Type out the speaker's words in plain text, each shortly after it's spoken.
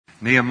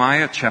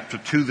Nehemiah chapter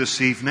 2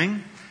 this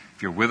evening.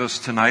 If you're with us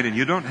tonight and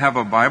you don't have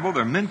a Bible,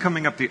 there are men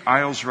coming up the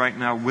aisles right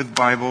now with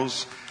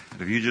Bibles.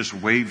 And if you just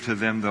wave to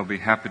them, they'll be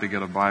happy to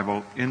get a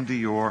Bible into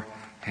your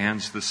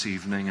hands this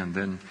evening. And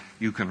then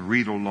you can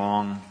read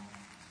along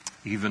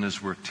even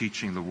as we're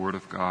teaching the Word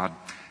of God.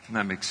 And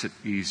that makes it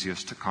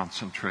easiest to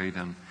concentrate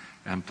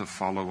and to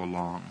follow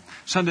along.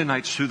 Sunday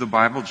nights through the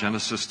Bible,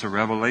 Genesis to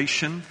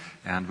Revelation,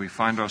 and we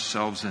find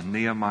ourselves in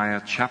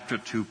Nehemiah chapter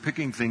 2,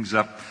 picking things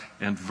up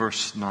in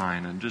verse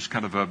 9. And just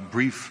kind of a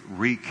brief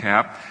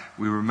recap,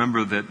 we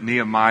remember that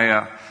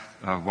Nehemiah,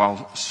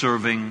 while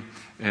serving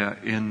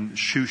in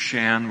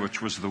Shushan,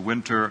 which was the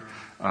winter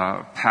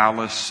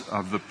palace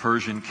of the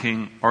Persian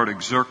king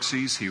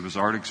Artaxerxes, he was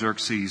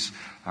Artaxerxes'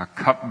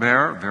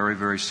 cupbearer, very,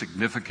 very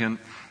significant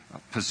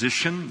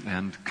position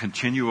and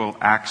continual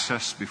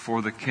access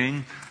before the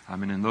king. I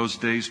mean, in those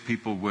days,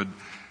 people would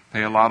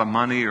pay a lot of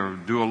money or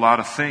do a lot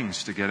of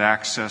things to get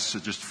access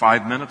to just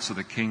 5 minutes of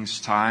the king's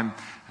time.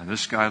 And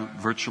this guy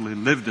virtually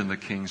lived in the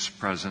king's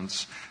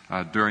presence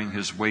during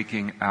his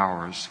waking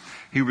hours.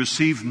 He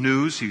received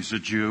news, he's a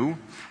Jew,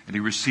 and he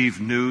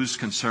received news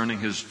concerning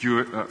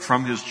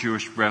from his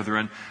Jewish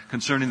brethren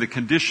concerning the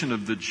condition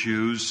of the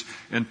Jews.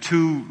 And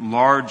two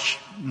large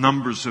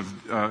numbers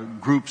of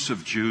groups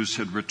of Jews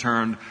had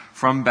returned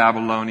from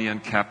Babylonian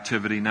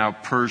captivity, now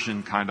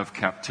Persian kind of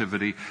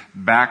captivity,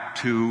 back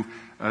to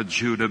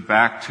Judah,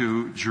 back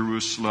to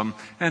Jerusalem.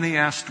 And he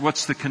asked,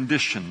 what's the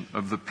condition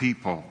of the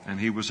people? And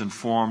he was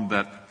informed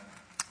that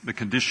the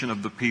condition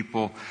of the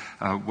people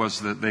was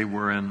that they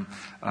were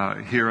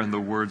here in the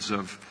words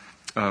of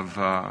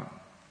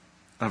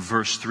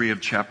verse 3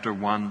 of chapter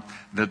 1,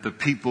 that the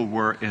people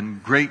were in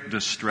great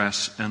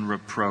distress and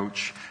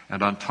reproach.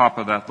 And on top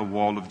of that, the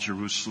wall of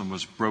Jerusalem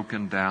was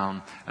broken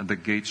down and the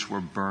gates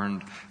were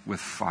burned with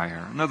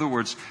fire. In other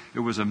words, it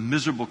was a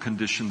miserable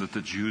condition that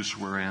the Jews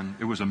were in.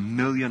 It was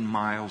 1,000,000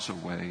 miles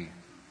away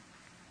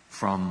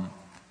from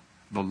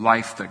the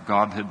life that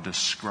God had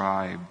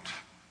described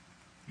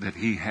that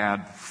he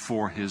had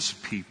for his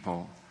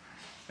people.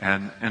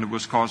 And it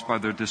was caused by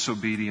their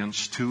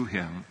disobedience to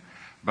him.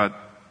 But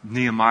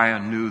Nehemiah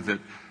knew that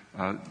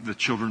the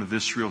children of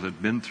Israel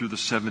had been through the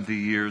 70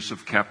 years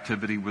of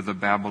captivity with the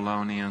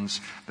Babylonians.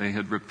 They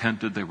had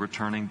repented. They were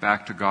turning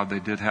back to God. They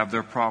did have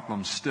their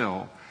problems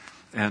still.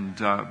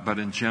 But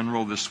in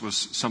general, this was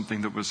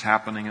something that was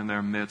happening in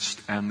their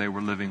midst, and they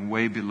were living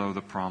way below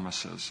the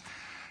promises.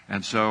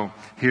 And so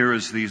here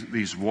is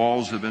these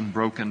walls have been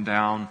broken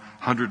down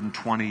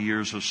 120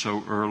 years or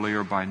so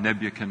earlier by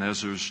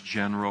Nebuchadnezzar's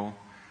general.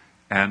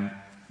 And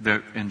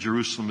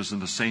Jerusalem is in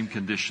the same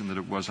condition that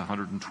it was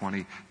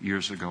 120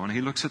 years ago. And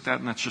he looks at that,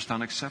 and that's just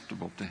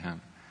unacceptable to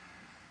him.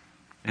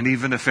 And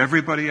even if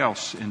everybody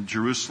else in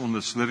Jerusalem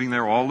that's living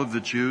there, all of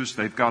the Jews,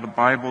 they've got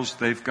Bibles,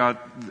 they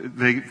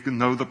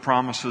know the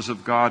promises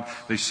of God.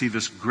 They see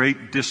this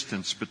great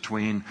distance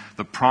between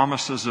the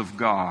promises of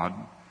God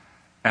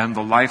and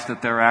the life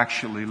that they're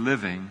actually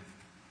living,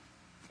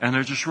 and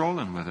they're just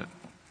rolling with it.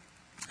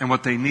 And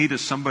what they need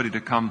is somebody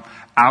to come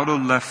out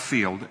of left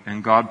field,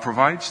 and God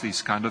provides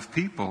these kind of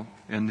people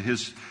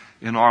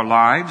in our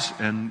lives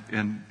and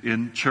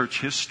in church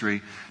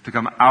history to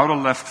come out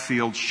of left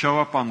field, show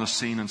up on the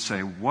scene and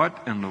say,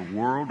 what in the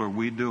world are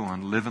we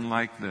doing living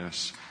like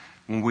this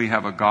when we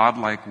have a God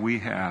like we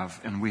have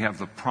and we have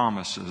the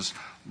promises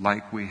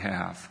like we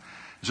have?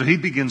 So he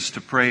begins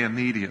to pray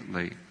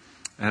immediately.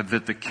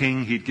 That the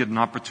king, he'd get an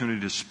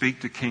opportunity to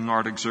speak to King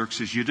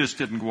Artaxerxes. You just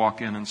didn't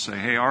walk in and say,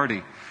 hey,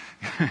 Artie,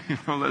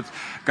 want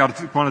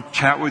to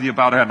chat with you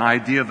about an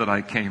idea that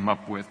I came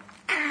up with.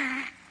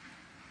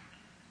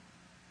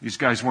 These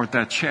guys weren't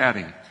that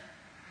chatty.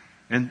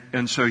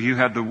 And so you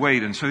had to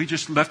wait. And so he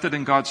just left it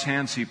in God's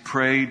hands. He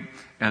prayed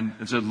and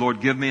said,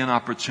 Lord, give me an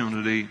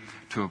opportunity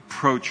to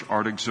approach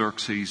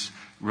Artaxerxes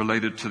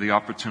related to the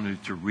opportunity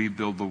to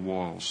rebuild the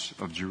walls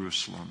of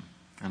Jerusalem.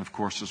 And of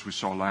course, as we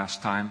saw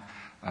last time,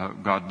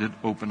 God did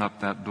open up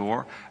that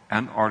door,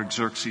 and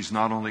Artaxerxes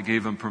not only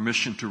gave him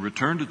permission to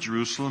return to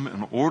Jerusalem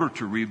in order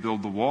to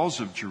rebuild the walls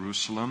of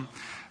Jerusalem,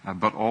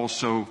 but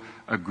also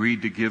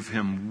agreed to give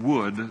him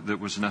wood that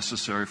was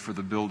necessary for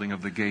the building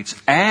of the gates.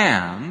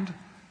 And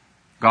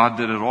God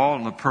did it all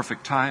in the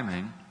perfect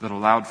timing that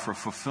allowed for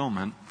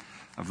fulfillment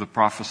of the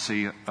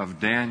prophecy of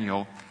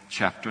Daniel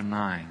chapter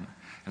 9.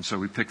 And so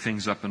we pick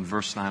things up in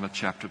verse 9 of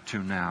chapter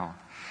 2 now.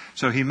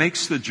 So he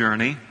makes the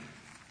journey,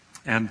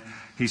 and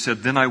he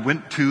said, then I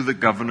went to the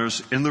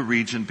governors in the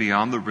region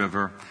beyond the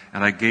river,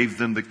 and I gave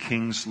them the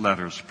king's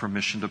letters,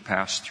 permission to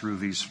pass through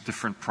these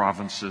different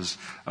provinces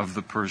of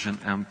the Persian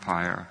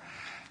Empire.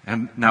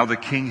 And now the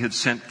king had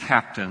sent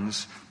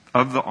captains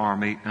of the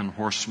army and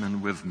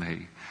horsemen with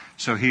me.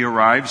 So he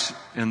arrives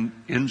in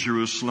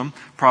Jerusalem.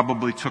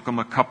 Probably took him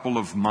a couple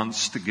of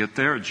months to get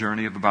there, a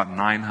journey of about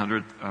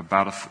 900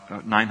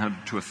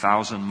 to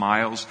 1,000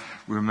 miles.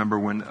 We remember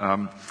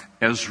when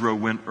Ezra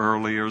went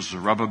earlier,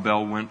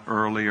 Zerubbabel went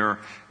earlier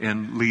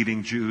in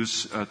leading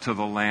Jews to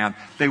the land.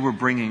 They were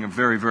bringing a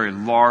very, very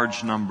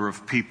large number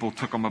of people.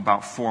 Took them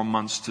about 4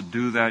 months to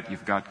do that.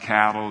 You've got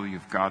cattle,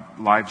 you've got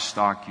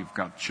livestock, you've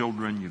got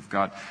children, you've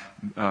got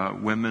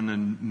women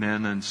and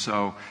men, and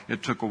so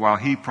it took a while.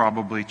 He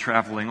probably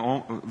traveling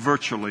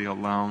virtually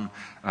alone,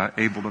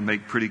 able to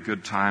make pretty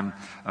good time,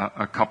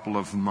 a couple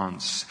of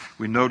months.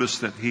 We notice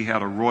that he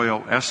had a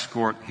royal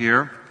escort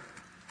here.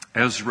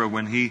 Ezra,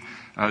 when he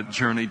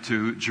journeyed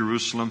to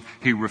Jerusalem,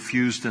 he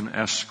refused an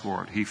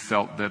escort. He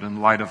felt that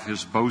in light of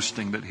his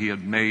boasting that he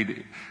had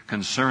made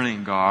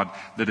concerning God,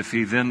 that if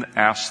he then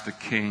asked the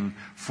king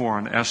for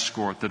an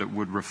escort, that it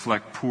would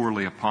reflect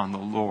poorly upon the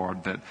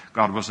Lord, that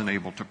God wasn't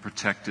able to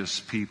protect his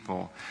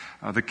people.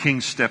 The king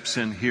steps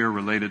in here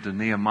related to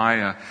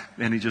Nehemiah,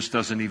 and he just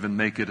doesn't even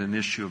make it an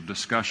issue of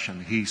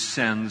discussion. He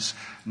sends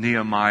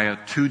Nehemiah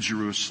to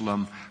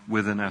Jerusalem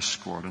with an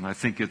escort. And I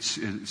think it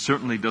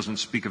certainly doesn't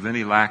speak of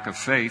any lack of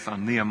faith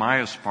on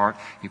Nehemiah's part.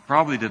 He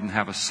probably didn't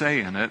have a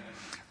say in it.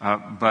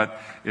 But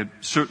it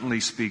certainly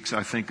speaks,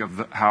 I think,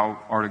 of how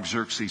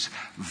Artaxerxes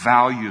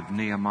valued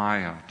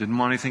Nehemiah. Didn't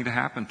want anything to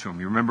happen to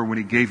him. You remember when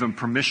he gave him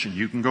permission,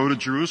 you can go to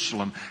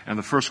Jerusalem. And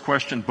the first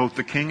question both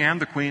the king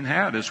and the queen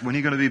had is, when are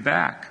you going to be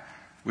back?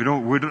 We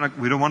don't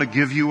want to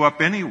give you up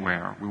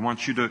anywhere. We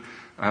want you to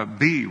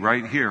be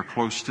right here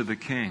close to the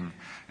king.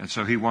 And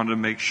so he wanted to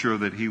make sure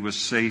that he was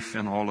safe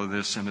in all of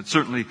this. And it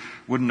certainly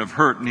wouldn't have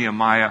hurt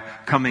Nehemiah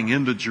coming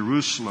into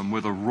Jerusalem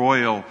with a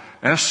royal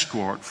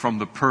escort from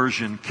the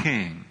Persian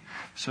king.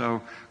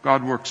 So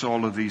God works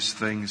all of these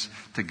things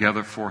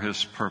together for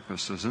his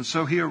purposes. And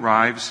so he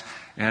arrives,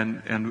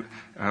 and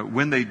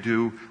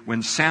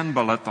when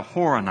Sanballat the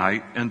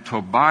Horonite and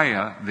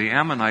Tobiah the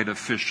Ammonite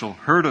official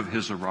heard of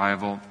his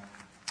arrival,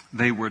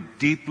 they were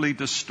deeply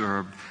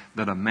disturbed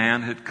that a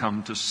man had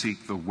come to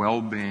seek the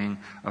well-being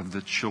of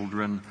the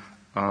children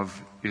of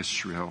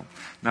Israel.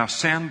 Now,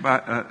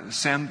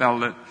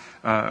 Sanballat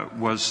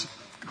was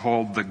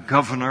called the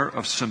governor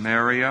of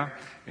Samaria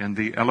in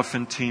the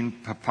Elephantine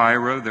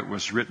Papyrus that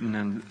was written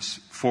in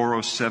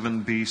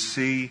 407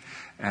 BC,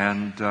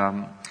 and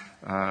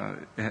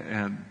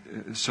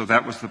so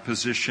that was the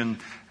position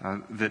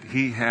that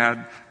he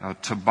had.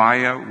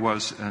 Tobiah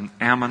was an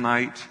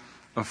Ammonite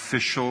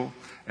official.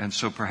 And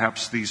so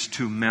perhaps these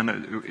two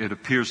men, it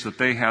appears that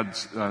they had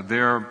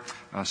their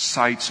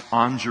sights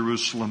on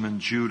Jerusalem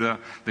and Judah.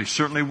 They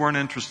certainly weren't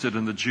interested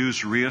in the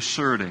Jews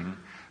reasserting,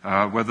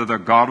 whether their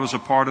God was a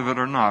part of it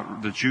or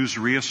not, the Jews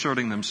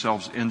reasserting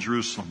themselves in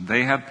Jerusalem.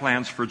 They had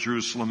plans for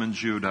Jerusalem and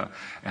Judah.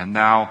 And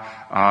now,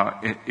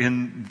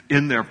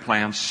 in their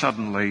plans,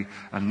 suddenly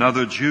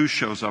another Jew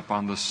shows up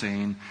on the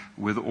scene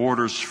with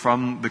orders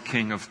from the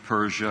king of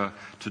Persia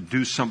to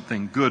do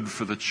something good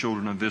for the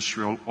children of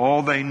Israel.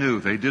 All they knew,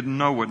 they didn't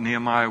know what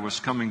Nehemiah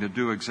was coming to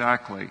do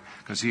exactly,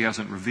 because he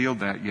hasn't revealed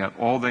that yet.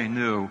 All they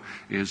knew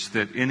is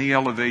that any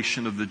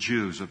elevation of the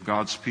Jews, of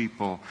God's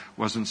people,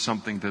 wasn't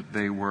something that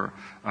they were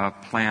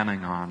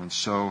planning on. And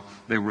so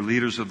they were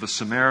leaders of the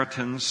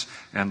Samaritans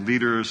and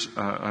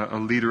a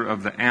leader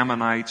of the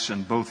Ammonites,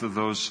 and both of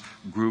those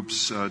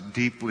groups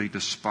deeply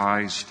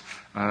despised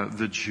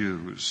the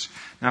Jews.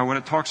 Now, when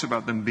it talks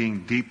about them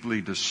being deeply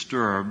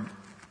disturbed,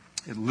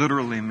 it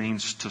literally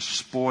means to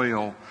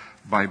spoil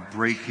by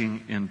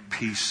breaking in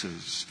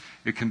pieces.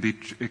 It can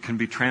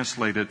be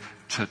translated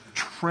to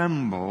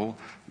tremble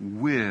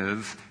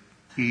with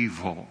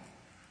evil.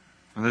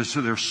 And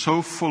they're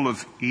so full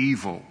of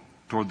evil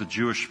toward the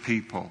Jewish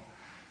people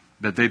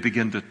that they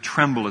begin to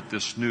tremble at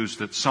this news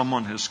that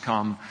someone has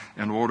come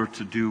in order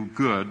to do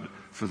good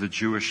for the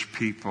Jewish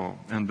people.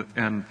 And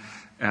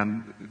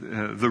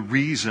the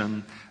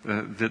reason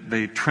that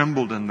they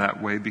trembled in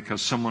that way,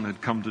 because someone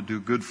had come to do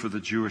good for the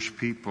Jewish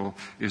people,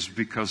 is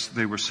because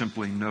they were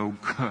simply no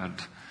good.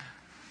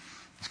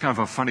 It's kind of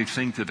a funny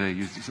thing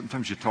today.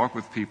 Sometimes you talk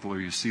with people, or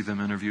you see them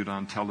interviewed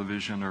on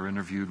television or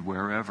interviewed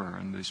wherever,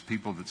 and there's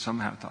people that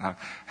somehow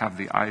have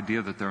the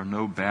idea that there are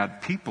no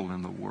bad people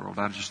in the world.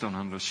 I just don't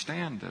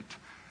understand it.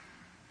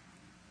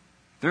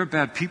 There are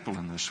bad people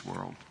in this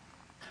world.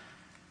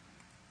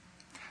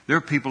 There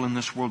are people in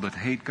this world that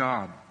hate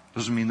God.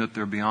 Doesn't mean that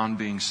they're beyond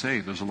being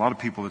saved. There's a lot of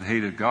people that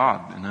hated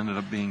God and ended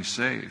up being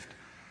saved.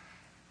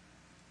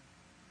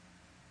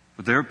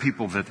 But there are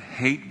people that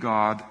hate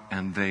God,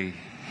 and they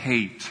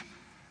hate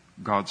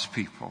God's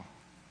people.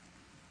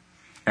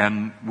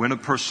 And when a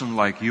person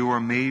like you or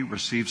me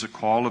receives a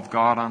call of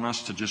God on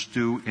us to just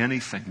do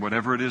anything,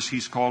 whatever it is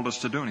He's called us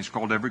to do, and He's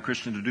called every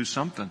Christian to do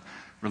something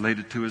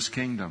related to His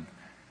kingdom,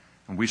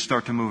 and we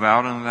start to move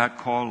out into that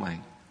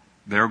calling,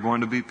 there are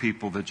going to be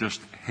people that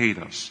just hate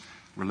us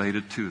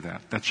related to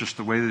that. That's just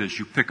the way it is.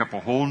 You pick up a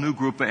whole new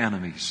group of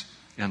enemies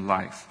in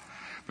life.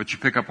 But you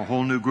pick up a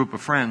whole new group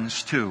of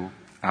friends, too,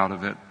 out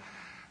of it.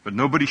 But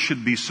nobody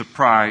should be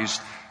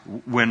surprised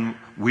when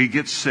we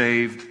get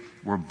saved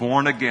we're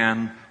born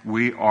again,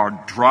 we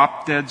are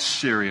drop dead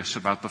serious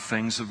about the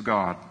things of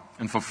God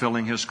and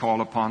fulfilling His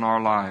call upon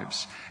our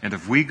lives. And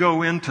if we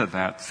go into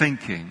that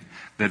thinking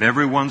that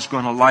everyone's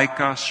going to like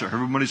us or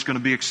everybody's going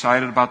to be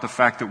excited about the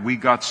fact that we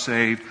got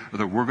saved or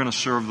that we're going to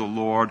serve the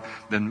Lord,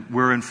 then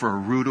we're in for a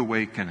rude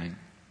awakening.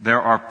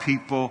 There are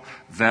people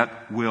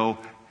that will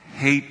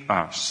hate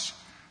us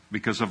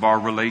because of our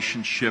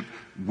relationship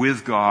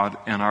with God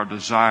and our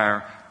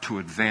desire to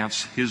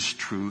advance His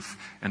truth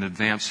and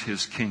advance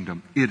His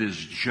kingdom. It is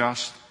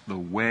just the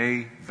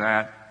way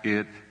that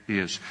it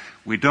is.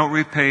 We don't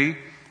repay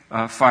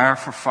fire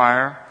for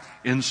fire,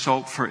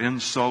 insult for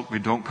insult. We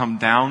don't come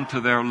down to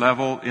their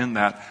level in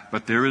that.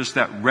 But there is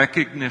that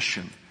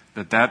recognition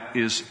that that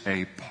is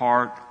a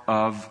part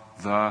of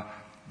the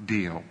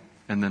deal,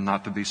 and then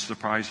not to be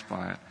surprised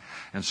by it.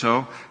 And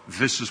so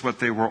this is what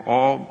they were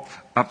all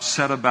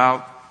upset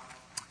about.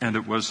 And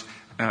it was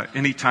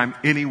anytime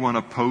anyone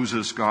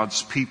opposes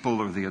God's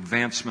people or the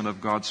advancement of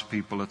God's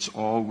people, it's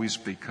always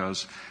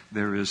because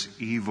there is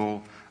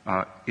evil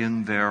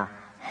in their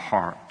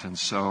heart. And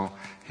so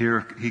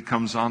here he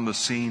comes on the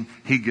scene.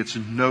 He gets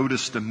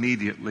noticed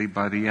immediately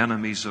by the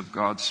enemies of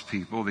God's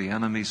people, the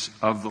enemies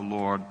of the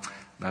Lord.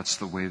 That's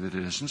the way that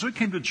it is. And so he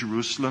came to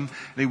Jerusalem,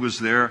 and he was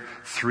there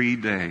 3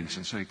 days.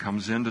 And so he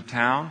comes into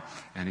town,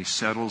 and he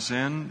settles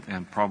in,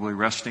 and probably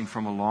resting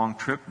from a long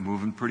trip,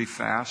 moving pretty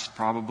fast,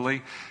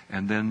 probably.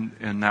 And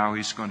now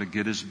he's going to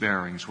get his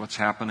bearings. What's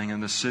happening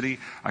in the city?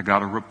 I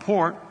got a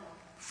report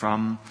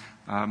from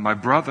my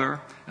brother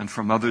and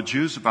from other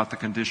Jews about the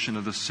condition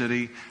of the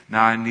city.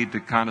 Now I need to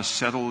kind of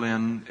settle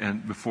in,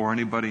 and before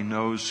anybody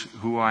knows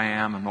who I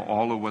am and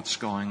all of what's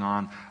going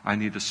on, I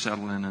need to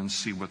settle in and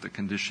see what the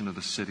condition of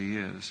the city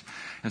is.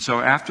 And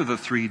so after the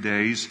 3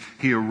 days,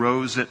 he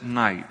arose at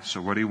night.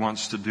 So what he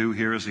wants to do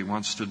here is he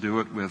wants to do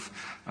it with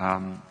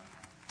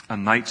a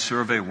night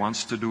survey,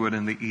 wants to do it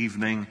in the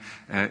evening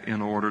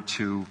in order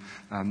to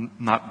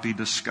not be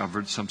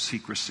discovered, some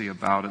secrecy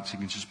about it. So he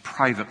can just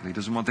privately,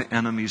 doesn't want the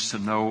enemies to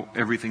know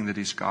everything that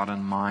he's got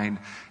in mind.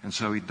 And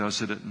so he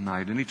does it at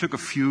night. And he took a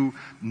few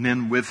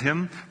men with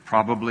him,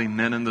 probably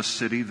men in the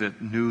city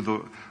that knew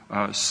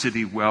the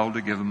city well,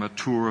 to give him a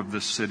tour of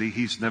the city.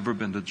 He's never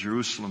been to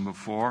Jerusalem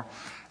before.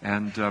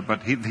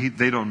 But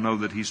they don't know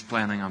that he's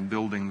planning on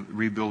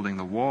rebuilding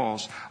the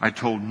walls. I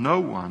told no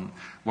one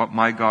what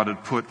my God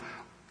had put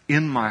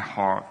in my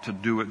heart to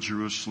do at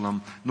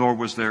Jerusalem, nor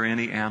was there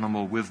any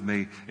animal with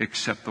me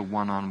except the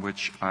one on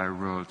which I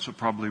rode. So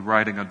probably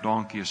riding a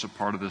donkey is a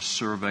part of this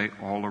survey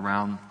all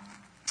around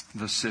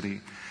the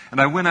city.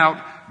 And I went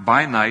out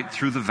by night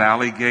through the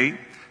valley gate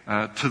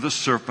to the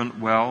serpent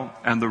well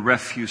and the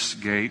refuse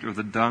gate or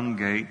the dung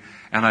gate,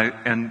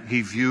 and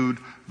he viewed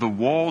the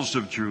walls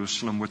of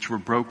Jerusalem which were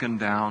broken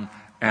down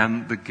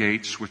and the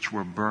gates which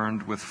were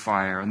burned with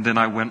fire. And then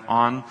I went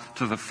on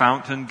to the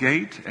fountain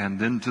gate and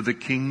then to the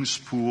king's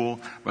pool,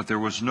 but there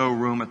was no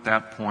room at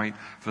that point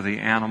for the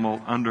animal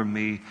under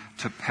me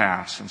to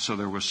pass. And so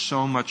there was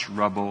so much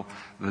rubble,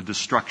 the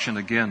destruction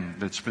again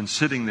that's been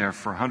sitting there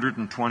for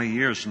 120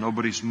 years.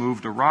 Nobody's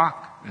moved a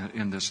rock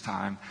in this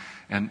time.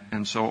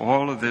 And so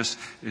all of this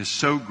is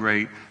so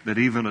great that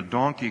even a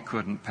donkey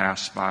couldn't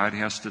pass by it. He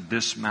has to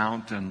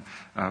dismount and,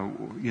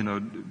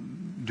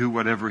 do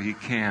whatever he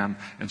can.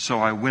 And so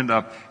I went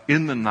up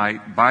in the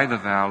night by the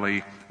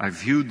valley. I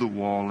viewed the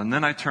wall, and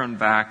then I turned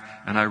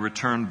back and I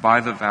returned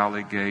by the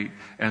valley gate,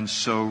 and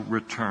so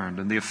returned.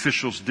 And the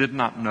officials did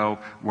not know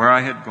where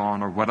I had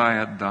gone or what I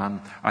had done.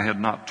 I had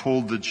not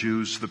told the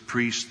Jews, the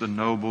priests, the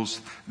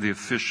nobles, the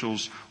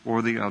officials,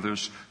 or the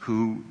others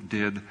who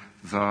did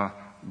the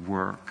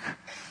work.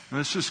 And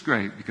this is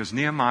great because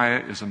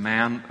Nehemiah is a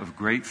man of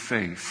great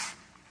faith.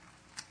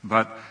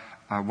 But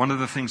one of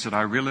the things that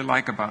I really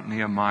like about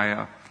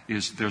Nehemiah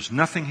is there's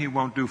nothing he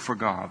won't do for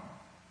God.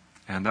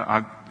 And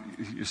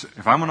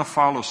if I'm going to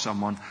follow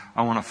someone,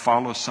 I want to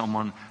follow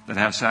someone that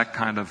has that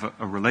kind of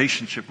a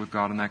relationship with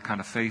God and that kind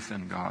of faith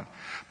in God.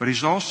 But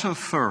he's also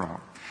thorough.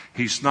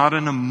 He's not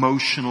an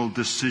emotional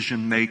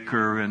decision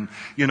maker and,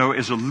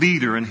 is a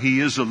leader, and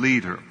he is a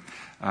leader.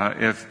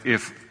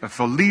 If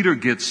a leader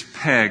gets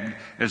pegged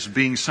as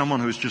being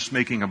someone who's just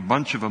making a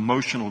bunch of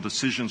emotional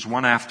decisions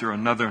one after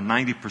another,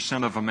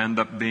 90% of them end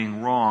up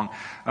being wrong,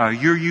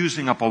 you're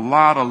using up a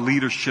lot of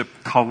leadership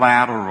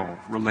collateral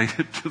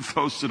related to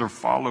those that are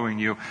following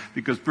you,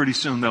 because pretty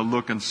soon they'll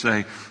look and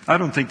say, I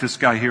don't think this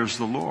guy hears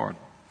the Lord.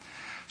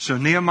 So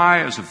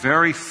Nehemiah is a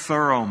very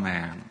thorough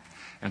man.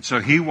 And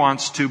so he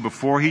wants to,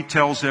 before he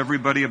tells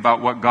everybody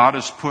about what God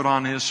has put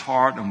on his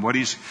heart and what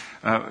he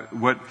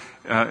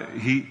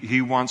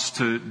wants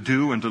to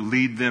do and to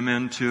lead them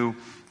into,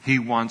 he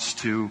wants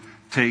to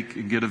take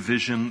and get a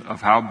vision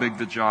of how big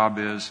the job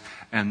is,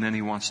 and then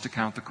he wants to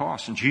count the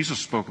cost. And Jesus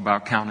spoke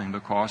about counting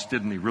the cost,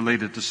 didn't he?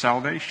 Related to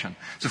salvation.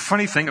 It's a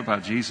funny thing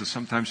about Jesus.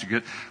 Sometimes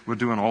we'll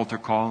do an altar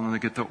call and they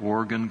get the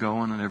organ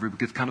going and everybody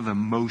gets kind of the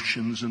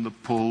emotions and the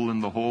pull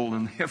and the hole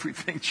and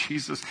everything.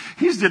 Jesus,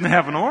 he just didn't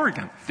have an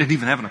organ. Didn't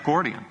even have an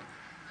accordion.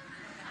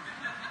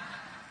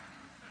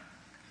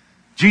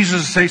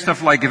 Jesus would say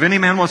stuff like, if any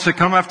man wants to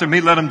come after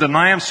me, let him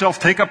deny himself,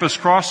 take up his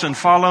cross, and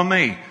follow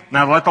me.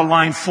 Now let the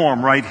line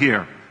form right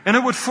here. And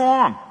it would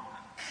form.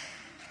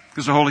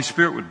 Because the Holy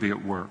Spirit would be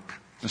at work.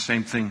 The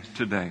same thing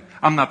today.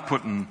 I'm not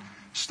putting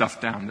stuff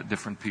down that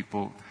different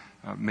people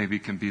maybe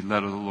can be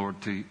led of the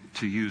Lord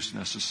to use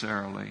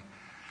necessarily.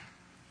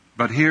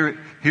 But here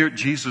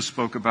Jesus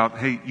spoke about,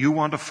 hey, you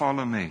want to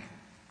follow me.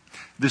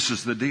 This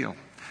is the deal.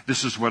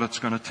 This is what it's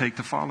going to take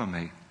to follow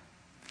me.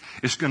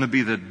 It's going to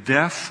be the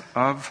death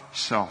of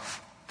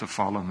self to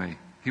follow me.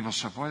 People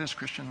say, boy, this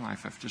Christian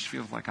life, it just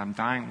feels like I'm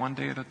dying one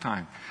day at a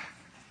time.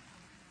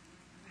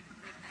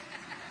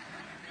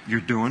 You're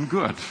doing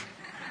good.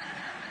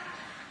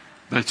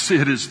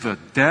 It is the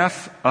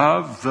death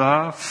of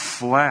the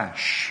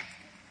flesh.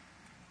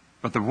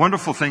 But the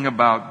wonderful thing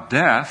about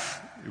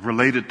death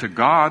related to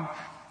God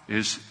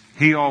is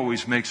He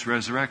always makes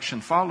resurrection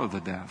follow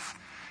the death.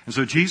 And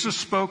so Jesus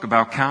spoke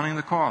about counting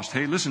the cost.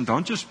 Hey, listen,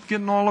 don't just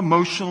get all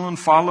emotional and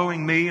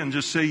following me and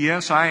just say,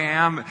 yes, I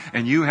am,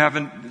 and you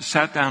haven't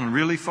sat down and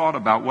really thought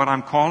about what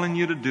I'm calling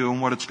you to do and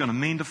what it's going to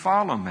mean to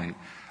follow me.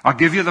 I'll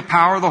give you the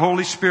power of the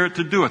Holy Spirit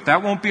to do it.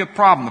 That won't be a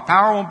problem. The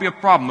power won't be a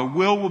problem. The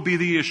will be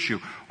the issue.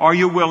 Are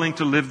you willing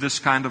to live this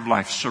kind of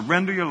life?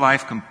 Surrender your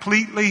life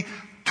completely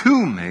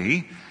to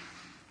me,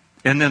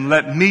 and then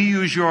let me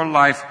use your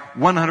life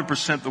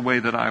 100% the way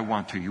that I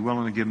want to. You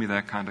willing to give me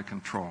that kind of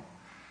control?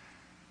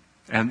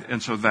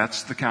 And so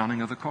that's the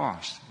counting of the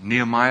cost.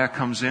 Nehemiah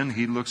comes in,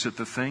 he looks at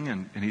the thing,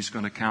 and he's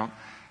going to count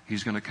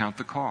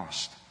the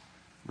cost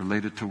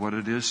related to what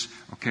it is.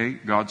 Okay,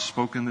 God's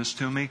spoken this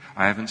to me.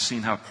 I haven't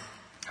seen how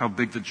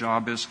big the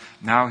job is.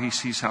 Now he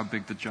sees how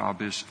big the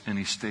job is, and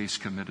he stays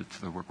committed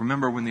to the work.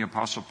 Remember when the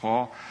Apostle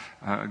Paul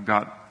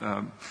got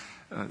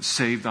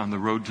saved on the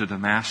road to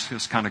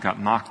Damascus, kind of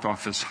got knocked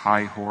off his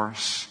high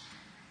horse?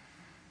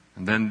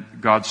 And then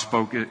God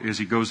spoke as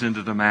he goes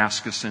into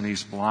Damascus, and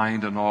he's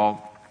blind and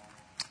all.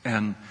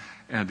 And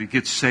he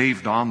gets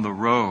saved on the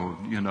road,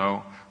 you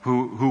know.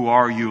 Who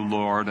are you,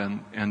 Lord?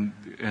 And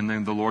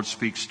then the Lord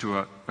speaks to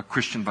a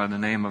Christian by the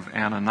name of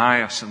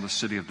Ananias in the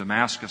city of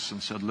Damascus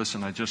and said,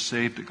 listen, I just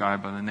saved a guy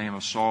by the name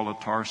of Saul of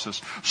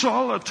Tarsus.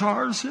 Saul of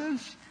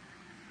Tarsus?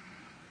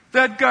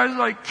 That guy's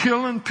like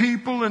killing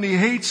people and he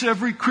hates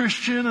every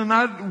Christian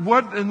and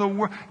what in the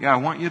world? Yeah, I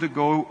want you to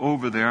go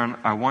over there and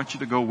I want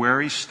you to go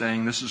where he's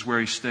staying. This is where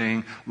he's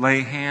staying.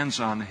 Lay hands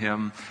on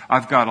him.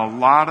 I've got a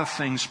lot of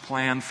things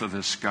planned for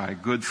this guy.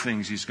 Good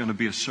things. He's going to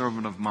be a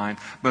servant of mine.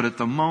 But at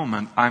the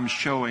moment, I'm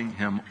showing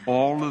him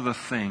all of the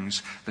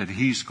things that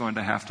he's going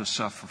to have to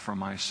suffer for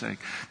my sake.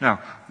 Now,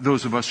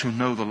 those of us who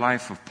know the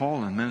life of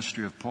Paul and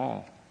ministry of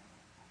Paul,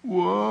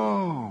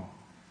 whoa!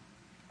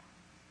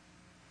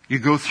 You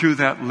go through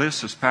that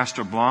list, as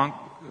Pastor Blanc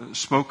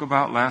spoke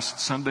about last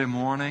Sunday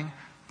morning,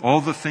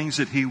 all the things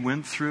that he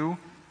went through,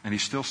 and he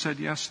still said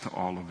yes to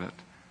all of it.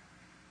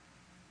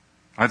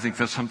 I think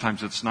that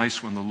sometimes it's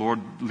nice when the Lord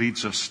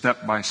leads us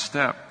step by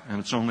step, and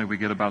it's only we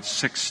get about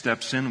 6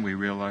 steps in, we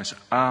realize,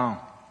 oh,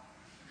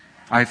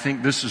 I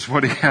think this is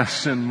what he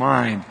has in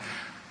mind.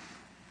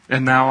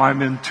 And now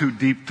I'm in too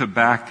deep to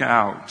back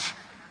out.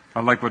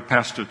 I like what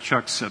Pastor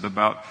Chuck said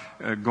about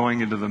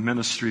going into the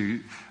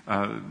ministry.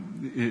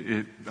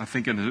 I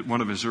think in one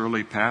of his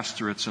early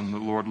pastorates, and the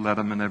Lord led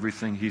him in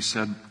everything, he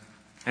said,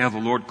 yeah, the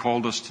Lord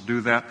called us to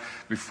do that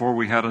before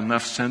we had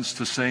enough sense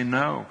to say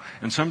no.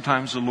 And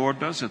sometimes the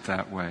Lord does it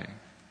that way.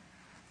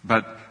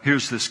 But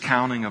here's this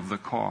counting of the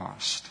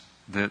cost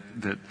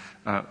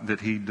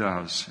that he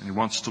does. And he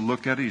wants to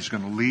look at it. He's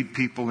going to lead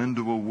people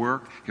into a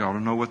work. He ought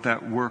to know what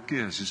that work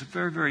is. He's a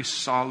very, very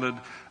solid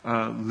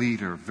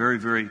leader, very,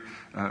 very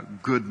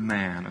good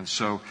man. And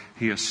so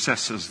he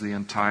assesses the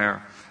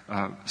entire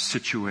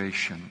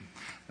situation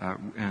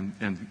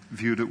and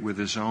viewed it with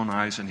his own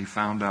eyes, and he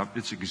found out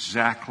it's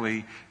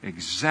exactly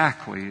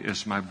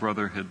as my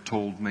brother had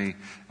told me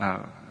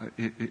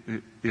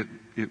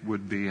it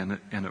would be, and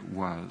it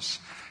was.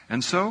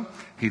 And so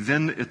he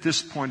then, at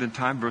this point in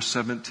time, verse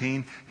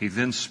 17, he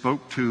then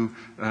spoke to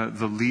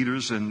the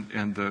leaders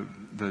and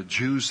the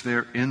Jews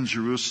there in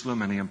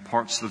Jerusalem, and he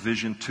imparts the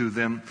vision to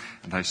them.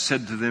 And I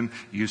said to them,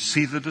 you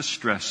see the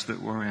distress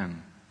that we're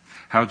in,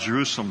 how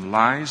Jerusalem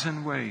lies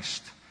in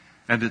waste,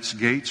 and its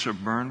gates are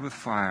burned with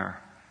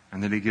fire.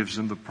 And then he gives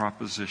them the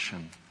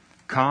proposition,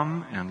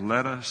 come and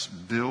let us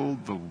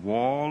build the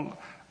wall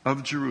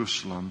of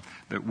Jerusalem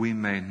that we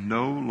may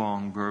no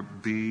longer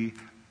be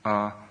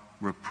a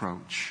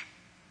reproach.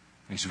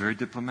 He's very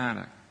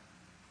diplomatic.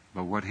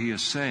 But what he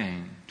is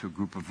saying to a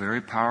group of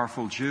very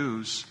powerful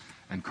Jews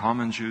and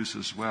common Jews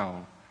as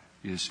well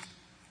is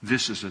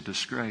this is a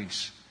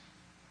disgrace.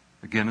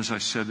 Again, as I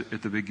said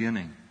at the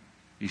beginning,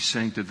 he's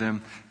saying to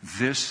them,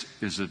 this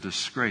is a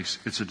disgrace.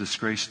 It's a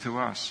disgrace to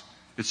us.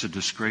 It's a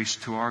disgrace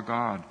to our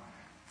God.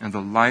 And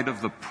the light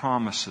of the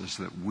promises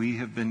that we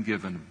have been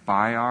given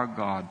by our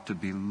God to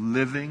be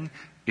living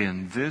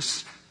in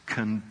this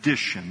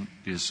condition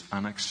is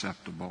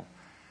unacceptable.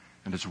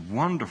 And it's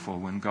wonderful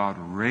when God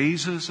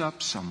raises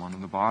up someone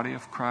in the body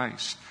of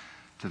Christ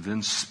to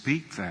then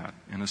speak that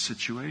in a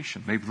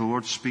situation. Maybe the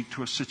Lord speak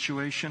to a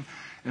situation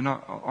in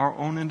our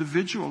own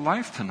individual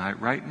life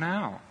tonight, right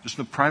now, just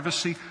in the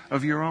privacy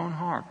of your own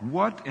heart.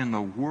 What in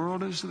the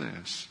world is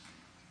this?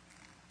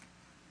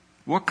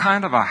 What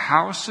kind of a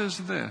house is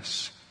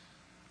this?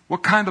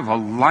 What kind of a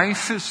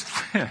life is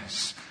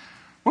this?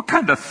 What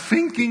kind of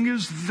thinking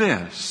is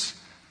this?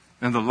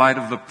 In the light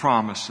of the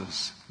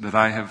promises that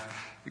I have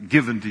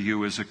given to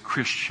you as a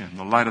Christian, in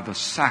the light of the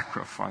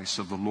sacrifice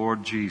of the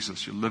Lord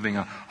Jesus, you're living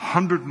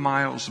 100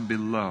 miles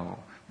below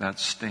that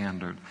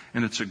standard.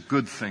 And it's a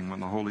good thing when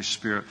the Holy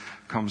Spirit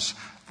comes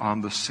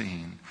on the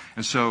scene.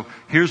 And so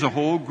here's a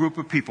whole group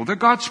of people. They're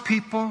God's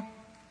people.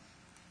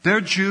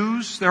 They're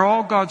Jews. They're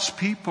all God's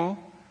people.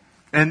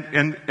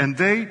 And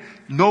they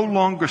no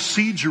longer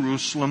see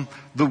Jerusalem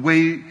the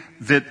way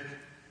that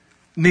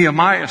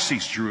Nehemiah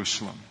sees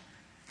Jerusalem.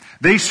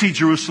 They see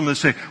Jerusalem and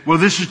say, well,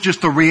 this is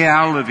just the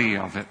reality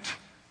of it.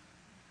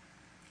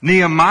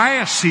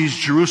 Nehemiah sees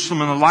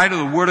Jerusalem in the light of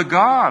the Word of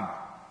God.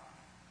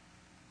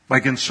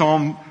 Like in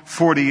Psalm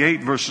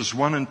 48, verses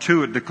 1 and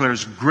 2, it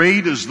declares,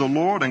 great is the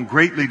Lord and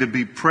greatly to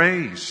be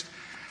praised.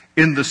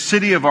 In the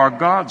city of our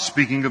God,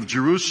 speaking of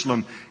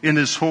Jerusalem, in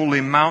His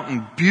holy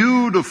mountain,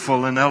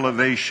 beautiful in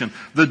elevation,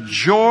 the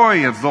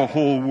joy of the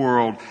whole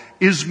world,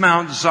 is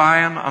Mount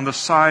Zion on the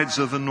sides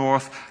of the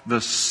north,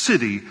 the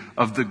city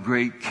of the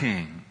great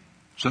King.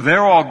 So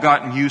they're all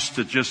gotten used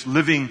to just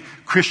living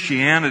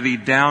Christianity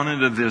down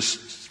into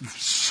this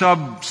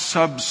sub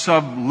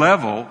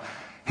level.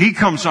 He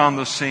comes on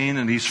the scene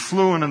and he's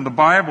fluent in the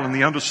Bible and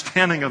the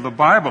understanding of the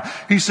Bible.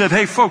 He said,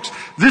 hey folks,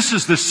 this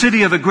is the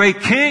city of the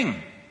great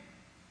King.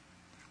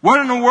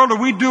 What in the world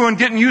are we doing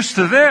getting used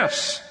to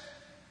this?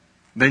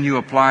 Then you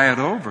apply it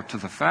over to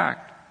the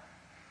fact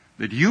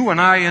that you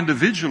and I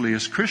individually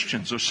as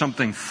Christians are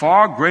something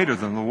far greater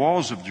than the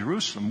walls of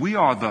Jerusalem. We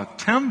are the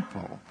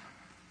temple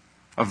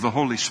of the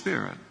Holy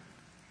Spirit.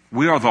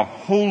 We are the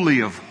Holy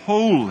of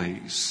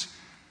Holies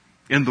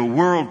in the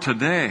world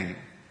today.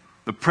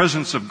 The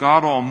presence of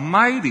God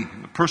Almighty,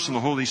 the person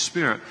of the Holy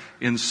Spirit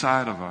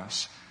inside of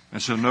us.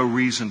 And so no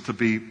reason to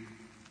be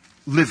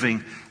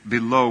living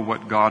below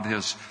what God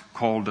has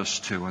called us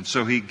to. And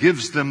so He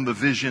gives them the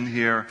vision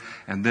here,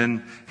 and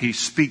then He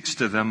speaks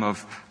to them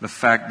of the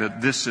fact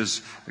that this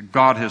is,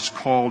 God has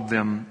called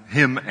them,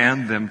 Him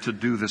and them to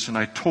do this. And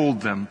I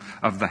told them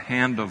of the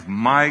hand of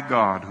my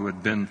God who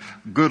had been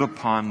good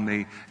upon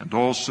me, and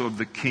also of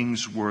the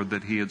King's word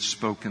that He had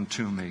spoken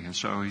to me. And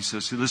so He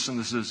says, listen,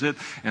 this is it.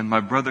 And my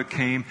brother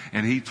came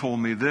and he told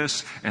me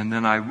this, and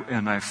then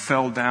I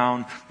fell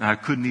down, and I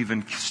couldn't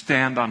even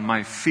stand on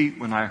my feet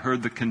when I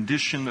heard the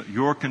condition,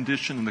 your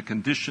condition and the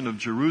condition of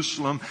Jerusalem.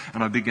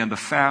 And I began to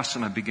fast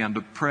and I began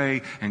to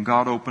pray, and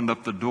God opened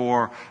up the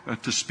door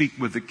to speak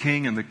with the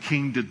king, and the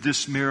king did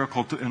this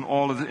miracle and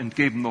all of it, and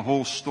gave him the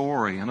whole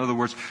story. In other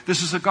words,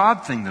 this is a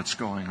God thing that's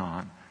going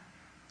on.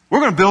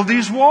 We're going to build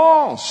these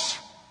walls.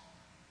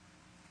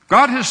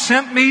 God has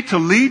sent me to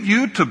lead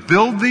you to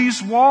build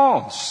these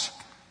walls.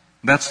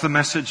 That's the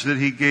message that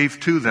He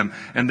gave to them.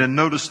 And then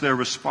notice their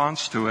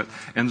response to it.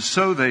 And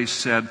so they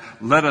said,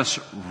 let us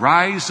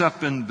rise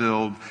up and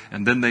build.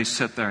 And then they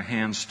set their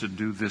hands to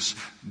do this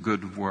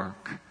good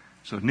work.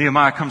 So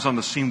Nehemiah comes on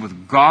the scene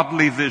with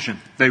godly vision.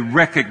 They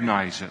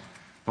recognize it.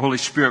 The Holy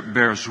Spirit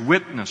bears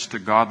witness to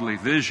godly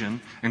vision.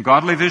 And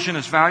godly vision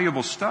is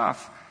valuable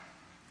stuff.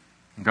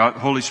 The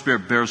Holy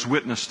Spirit bears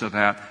witness to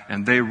that.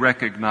 And they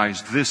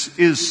recognize this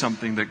is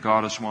something that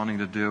God is wanting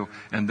to do.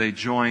 And they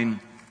join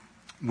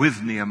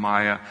with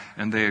Nehemiah,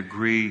 and they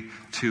agree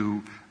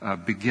to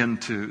begin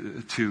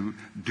to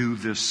do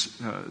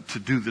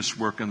this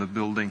work in the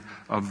building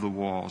of the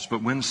walls.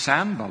 But when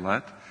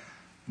Sanballat,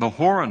 the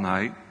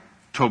Horonite,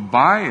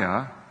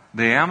 Tobiah,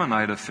 the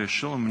Ammonite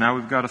official, and now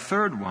we've got a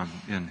third one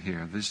in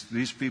here.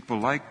 These people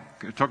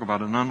talk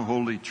about an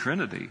unholy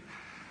trinity.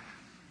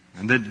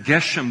 And then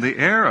Geshem the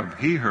Arab,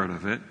 he heard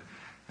of it.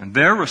 And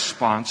their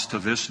response to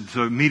this,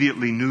 so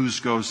immediately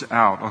news goes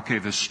out. Okay,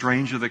 the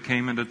stranger that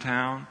came into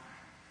town,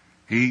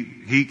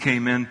 He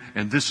came in,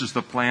 and this is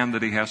the plan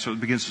that he has. So it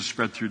begins to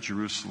spread through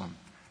Jerusalem.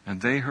 And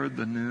they heard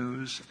the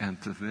news,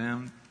 and to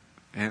them,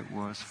 it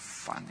was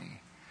funny.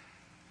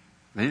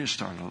 They just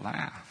started to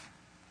laugh.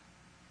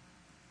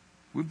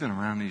 We've been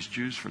around these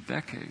Jews for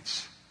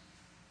decades.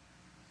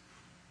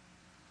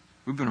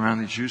 We've been around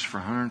these Jews for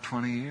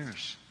 120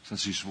 years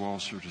since these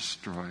walls were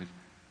destroyed.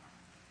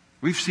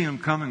 We've seen them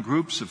come in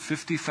groups of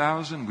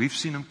 50,000. We've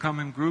seen them come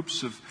in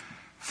groups of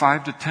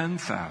 5 to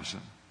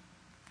 10,000.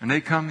 And they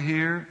come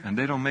here, and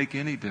they don't make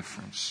any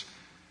difference.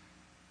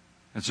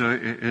 And so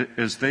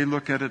as they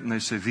look at it and they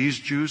say, these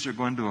Jews are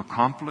going to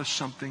accomplish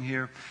something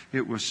here,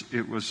 it was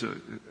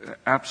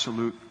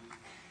absolute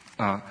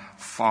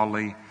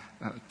folly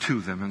to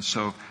them. And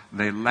so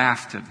they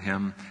laughed at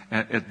them,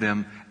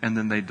 and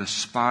then they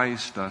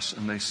despised us,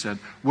 and they said,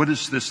 what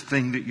is this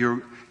thing that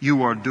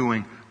you are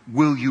doing?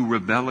 Will you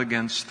rebel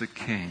against the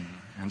king?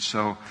 And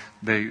so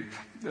they...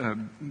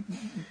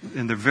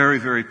 and they're very,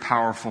 very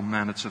powerful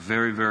men. It's a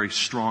very, very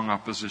strong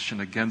opposition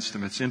against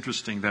him. It's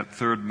interesting that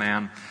third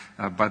man,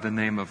 by the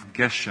name of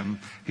Geshem.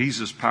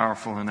 He's as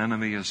powerful an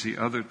enemy as the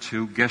other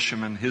two.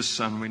 Geshem and his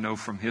son, we know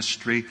from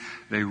history,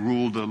 they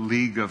ruled a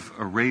league of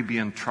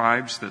Arabian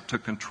tribes that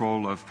took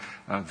control of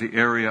the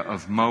area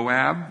of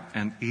Moab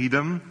and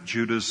Edom,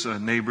 Judah's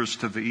neighbors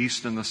to the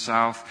east and the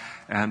south,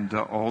 and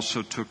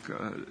also took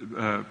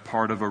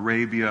part of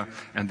Arabia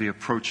and the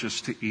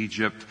approaches to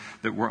Egypt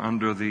that were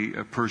under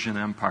the Persian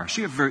Empire.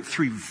 So you have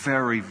three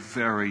very,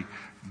 very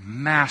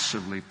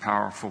massively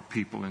powerful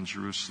people in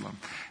Jerusalem.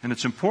 And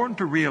it's important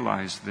to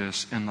realize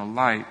this in the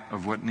light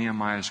of what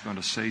Nehemiah is going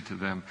to say to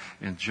them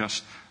in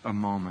just a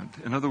moment.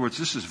 In other words,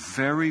 this is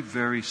very,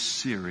 very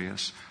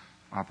serious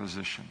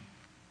opposition.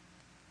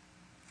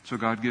 So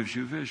God gives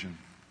you vision.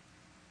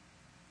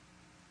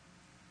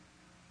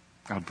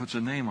 God puts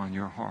a name on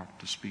your heart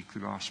to speak the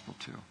gospel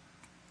to.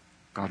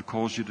 God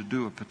calls you to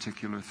do a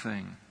particular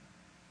thing.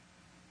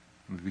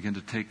 And we begin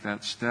to take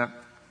that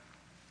step,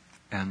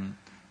 and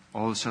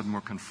all of a sudden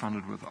we're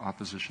confronted with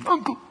opposition.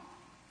 Uncle!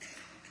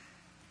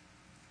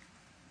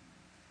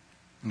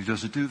 And he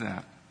doesn't do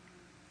that.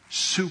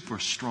 Super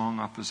strong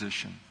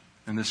opposition.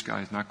 And this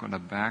guy is not going to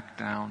back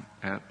down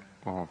at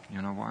all.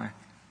 You know why?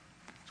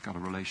 He's got a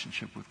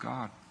relationship with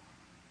God.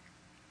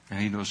 And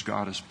he knows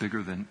God is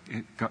bigger than...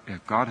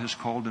 If God has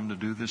called him to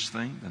do this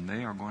thing, then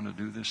they are going to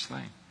do this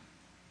thing.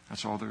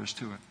 That's all there is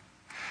to it.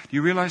 Do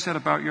you realize that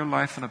about your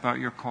life and about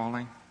your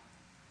calling?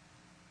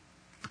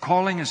 The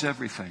calling is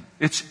everything.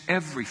 It's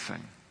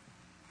everything.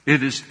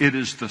 It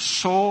is the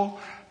sole,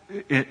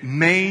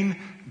 main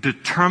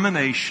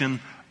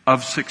determination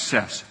of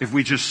success. If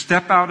we just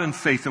step out in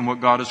faith in what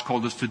God has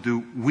called us to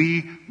do,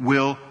 we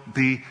will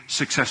be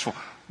successful.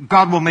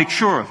 God will make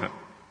sure of it.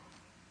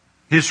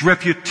 His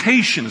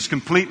reputation is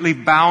completely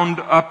bound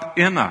up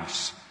in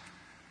us.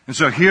 And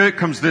so here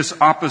comes this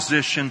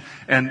opposition,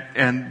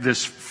 and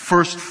this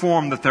first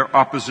form that their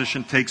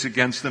opposition takes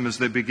against them as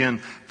they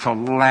begin to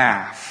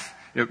laugh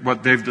at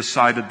what they've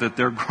decided that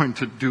they're going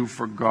to do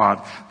for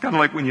God. Kind of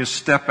like when you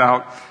step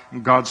out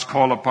and God's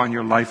call upon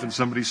your life and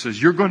somebody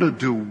says, "You're going to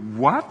do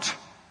what?"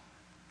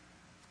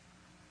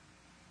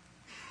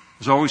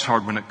 It's always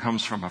hard when it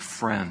comes from a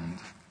friend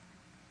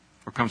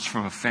or comes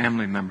from a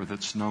family member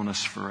that's known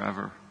us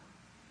forever.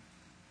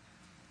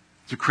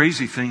 It's a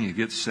crazy thing. You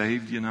get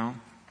saved, you know.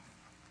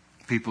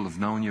 People have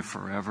known you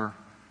forever.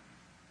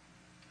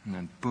 And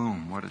then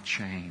boom, what a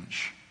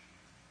change.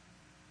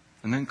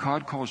 And then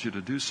God calls you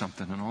to do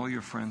something and all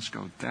your friends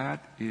go,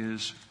 "That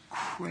is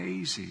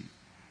crazy."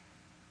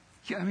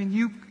 Yeah, I mean,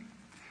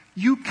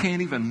 you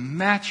can't even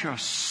match your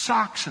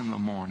socks in the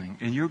morning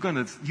and you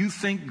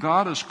think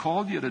God has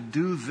called you to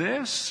do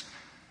this?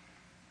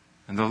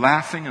 And the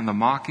laughing and the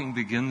mocking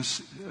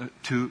begins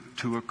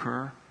to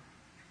occur.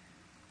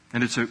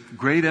 And it's a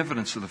great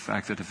evidence of the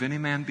fact that if any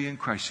man be in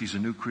Christ, he's a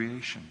new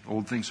creation.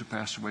 Old things have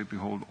passed away.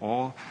 Behold,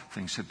 all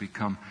things have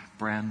become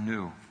brand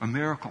new. A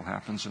miracle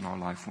happens in our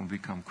life when we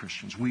become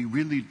Christians. We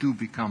really do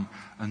become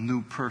a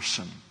new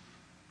person.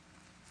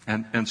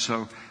 And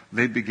so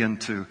they begin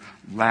to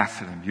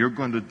laugh at him. You're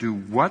going to do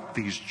what?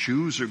 These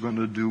Jews are going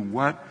to do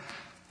what?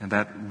 And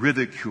that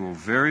ridicule,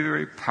 very,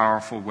 very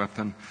powerful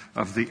weapon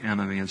of the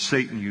enemy. And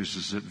Satan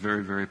uses it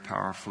very, very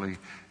powerfully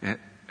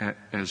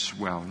as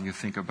well. And you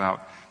think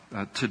about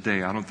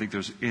today, I don't think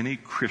there's any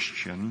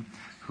Christian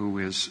who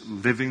is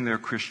living their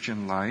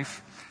Christian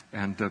life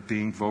and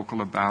being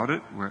vocal about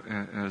it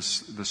as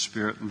the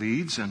Spirit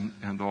leads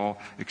and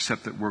all,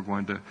 except that we're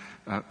going to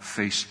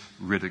face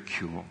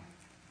ridicule.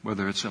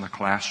 Whether it's in a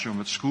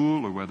classroom at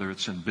school or whether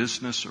it's in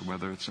business or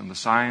whether it's in the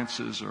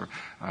sciences or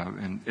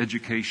in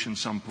education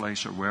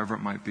someplace or wherever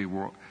it might be.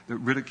 The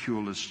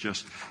ridicule is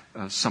just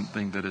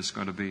something that is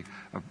going to be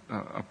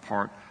a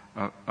part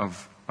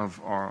of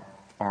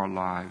our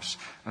lives.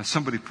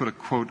 Somebody put a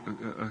quote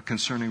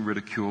concerning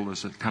ridicule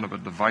as a kind of a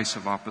device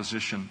of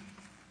opposition.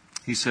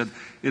 He said,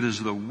 "It is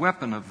the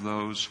weapon of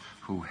those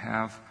who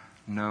have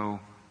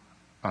no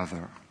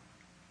other."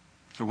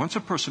 So once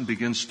a person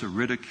begins to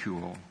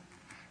ridicule,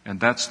 and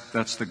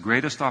that's the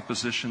greatest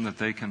opposition that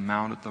they can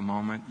mount at the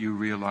moment, you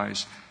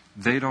realize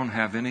they don't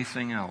have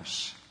anything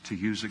else to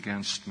use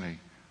against me,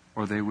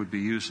 or they would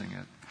be using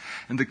it.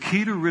 And the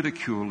key to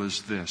ridicule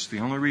is this. The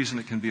only reason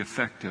it can be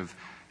effective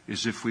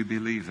is if we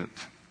believe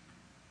it.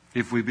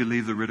 If we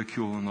believe the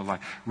ridicule and the lie.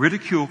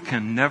 Ridicule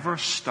can never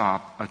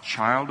stop a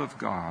child of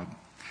God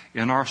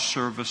in our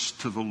service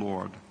to the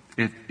Lord.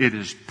 It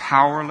is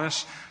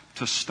powerless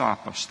to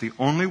stop us. The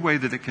only way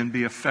that it can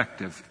be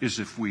effective is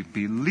if we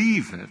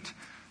believe it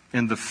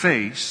in the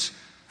face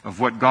of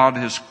what God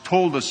has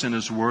told us in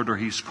His Word or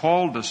He's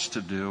called us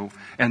to do,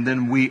 and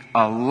then we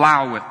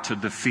allow it to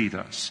defeat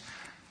us.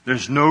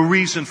 There's no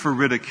reason for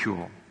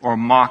ridicule or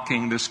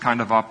mocking, this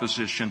kind of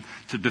opposition,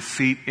 to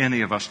defeat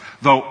any of us,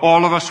 though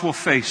all of us will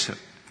face it.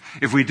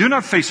 If we do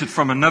not face it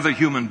from another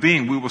human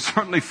being, we will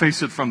certainly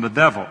face it from the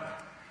devil.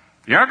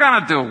 You're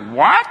going to do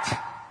what?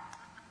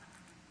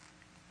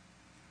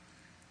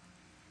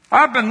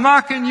 I've been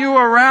knocking you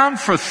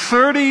around for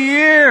 30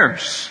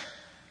 years.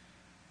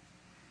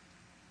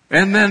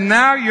 And then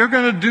now you're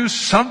going to do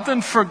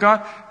something for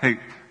God. Hey,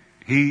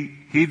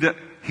 he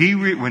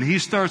when he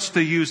starts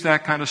to use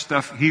that kind of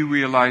stuff, he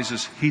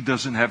realizes he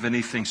doesn't have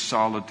anything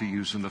solid to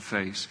use in the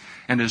face.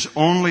 And his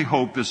only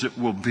hope is it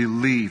will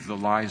believe the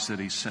lies that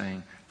he's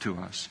saying to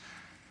us.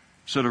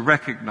 So to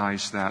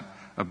recognize that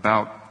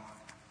about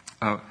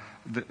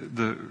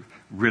the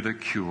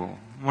ridicule.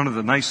 One of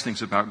the nice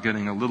things about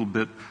getting a little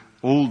bit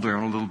older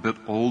and a little bit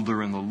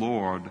older in the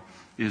Lord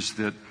is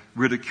that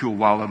ridicule,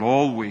 while it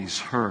always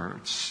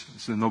hurts,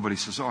 so nobody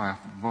says, oh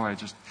boy, I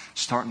just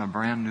starting a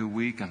brand new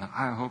week and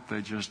I hope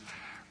they just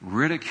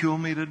ridicule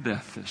me to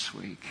death this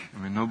week. I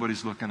mean,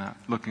 nobody's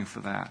looking for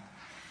that.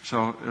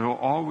 So it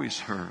always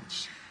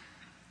hurts.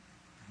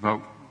 But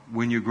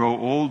when you grow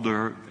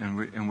older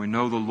and we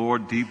know the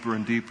Lord deeper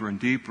and deeper and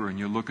deeper, and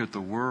you look at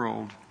the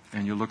world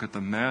and you look at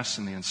the mess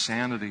and the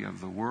insanity of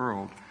the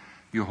world,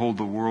 you hold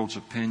the world's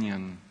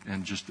opinion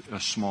and just a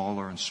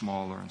smaller and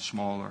smaller and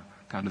smaller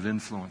kind of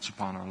influence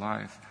upon our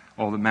life.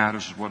 All that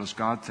matters is what does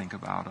God think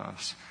about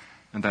us.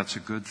 And that's a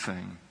good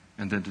thing.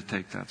 And then to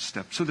take that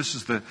step. So this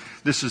is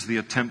the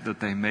attempt that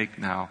they make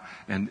now,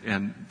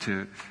 and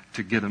to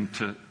get him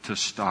to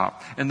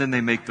stop. And then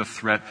they make the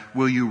threat,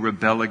 will you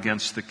rebel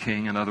against the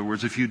king? In other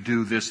words, if you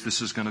do this,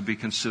 this is going to be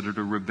considered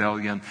a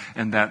rebellion.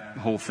 And that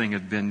whole thing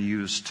had been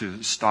used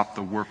to stop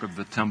the work of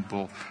the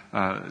temple,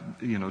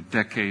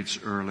 decades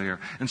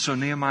earlier. And so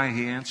Nehemiah,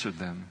 he answered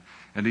them.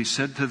 And he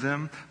said to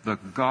them, the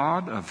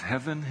God of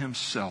heaven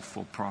himself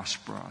will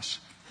prosper us.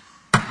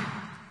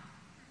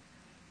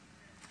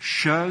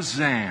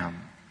 Shazam.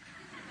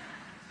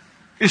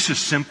 It's as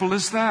simple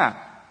as that.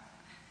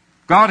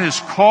 God has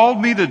called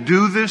me to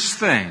do this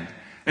thing.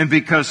 And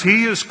because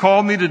He has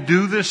called me to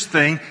do this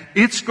thing,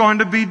 it's going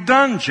to be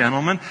done,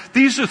 gentlemen.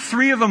 These are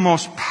three of the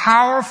most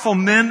powerful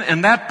men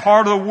in that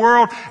part of the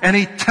world, and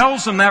He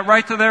tells them that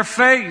right to their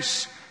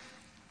face.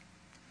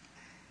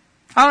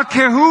 I don't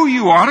care who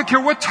you are. I don't care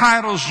what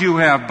titles you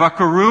have,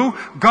 buckaroo.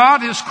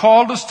 God has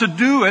called us to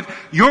do it.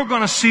 You're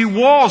going to see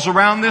walls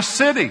around this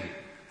city.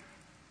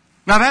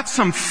 Now that's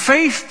some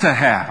faith to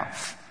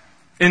have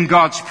in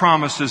God's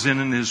promises and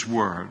in His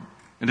Word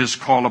and His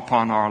call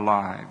upon our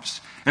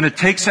lives. And it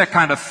takes that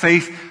kind of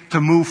faith to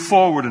move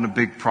forward in a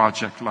big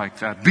project like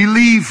that.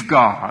 Believe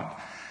God.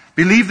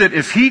 Believe that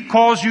if He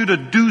calls you to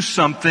do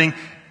something,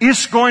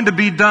 it's going to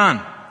be done.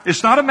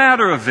 It's not a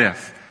matter of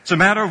if. It's a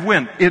matter of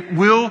when. It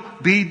will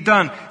be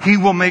done. He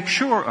will make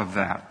sure of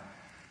that.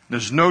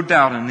 There's no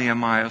doubt in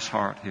Nehemiah's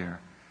heart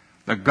here.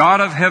 The God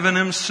of heaven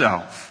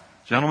Himself.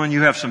 Gentlemen,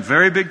 you have some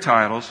very big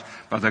titles,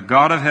 but the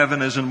God of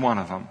heaven isn't one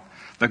of them.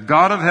 The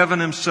God of heaven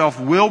Himself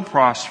will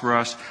prosper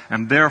us,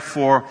 and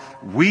therefore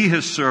we,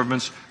 His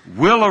servants,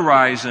 will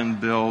arise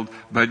and build,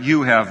 but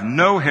you have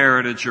no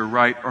heritage or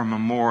right or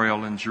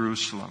memorial in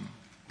Jerusalem.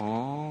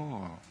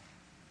 Oh.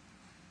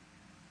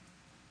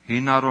 He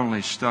not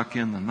only stuck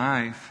in the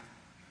knife,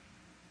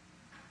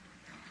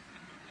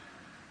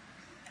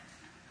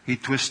 he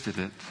twisted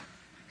it,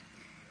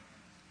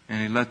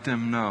 and he let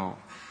them know.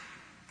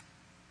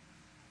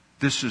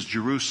 This is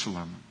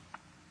Jerusalem.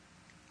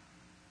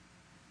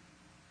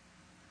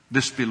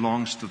 This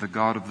belongs to the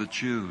God of the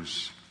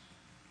Jews,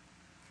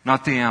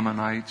 not the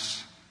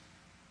Ammonites,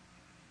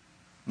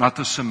 not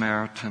the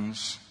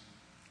Samaritans,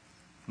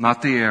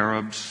 not the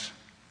Arabs.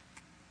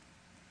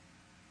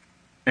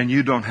 And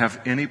you don't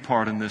have any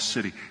part in this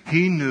city.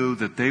 He knew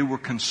that they were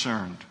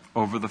concerned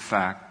over the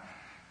fact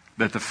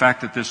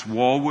that this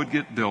wall would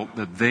get built,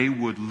 that they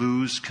would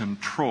lose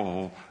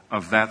control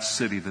of that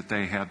city that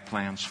they had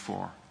plans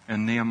for.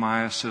 And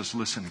Nehemiah says,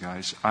 listen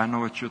guys, I know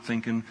what you're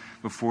thinking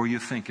before you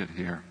think it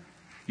here.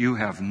 You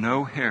have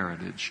no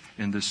heritage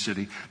in this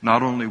city.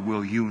 Not only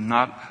will you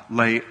not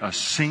lay a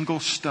single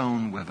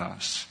stone with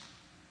us,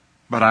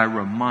 but I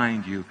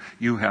remind you,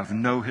 you have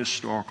no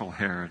historical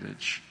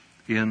heritage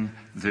in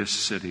this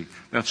city.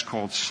 That's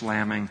called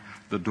slamming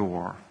the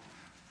door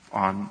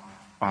on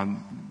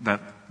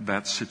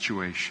that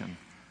situation.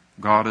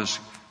 God has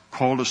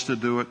called us to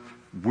do it.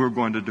 We're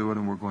going to do it,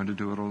 and we're going to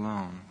do it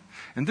alone.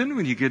 And then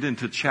when you get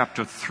into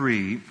chapter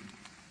 3,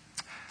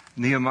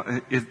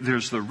 Nehemiah,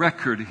 there's the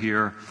record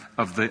here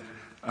of the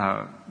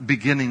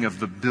beginning of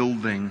the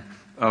building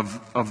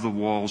of the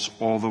walls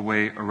all the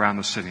way around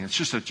the city. It's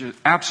just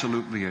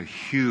absolutely a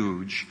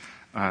huge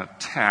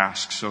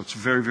task. So it's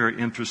very, very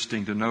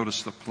interesting to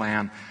notice the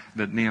plan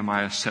that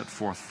Nehemiah set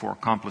forth for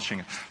accomplishing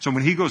it. So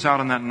when he goes out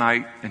on that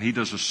night and he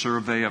does a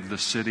survey of the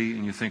city,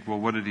 and you think, well,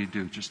 what did he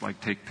do? Just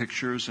like take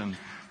pictures and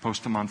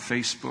post them on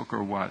Facebook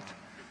or what?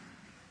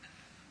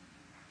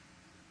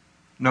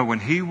 No, when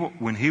he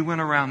went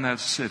around that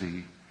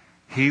city,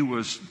 he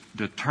was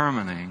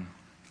determining,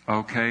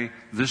 okay,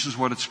 this is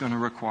what it's going to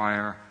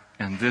require,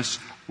 and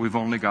we've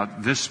only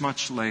got this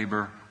much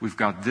labor, we've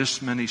got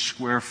this many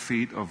square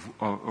feet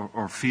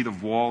or feet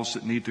of walls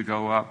that need to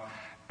go up,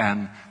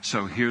 and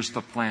so here's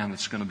the plan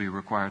that's going to be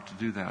required to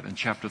do that. And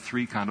chapter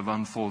 3 kind of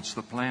unfolds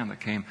the plan that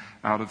came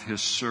out of his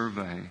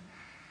survey. And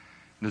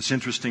it's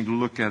interesting to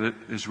look at it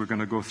as we're going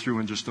to go through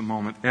in just a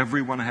moment.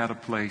 Everyone had a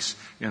place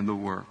in the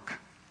work.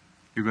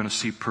 You're going to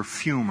see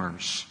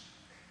perfumers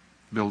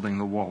building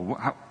the wall.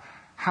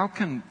 How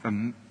can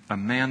a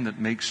man that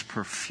makes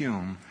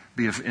perfume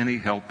be of any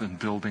help in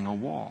building a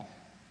wall.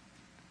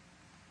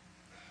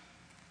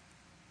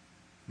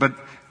 But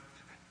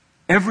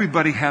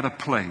everybody had a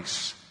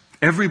place.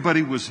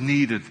 Everybody was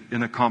needed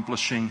in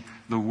accomplishing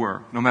the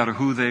work, no matter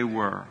who they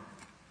were.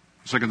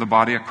 It's like in the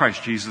body of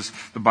Christ. Jesus,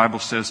 the Bible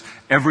says,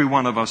 every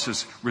one of us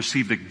has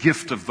received a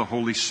gift of the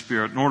Holy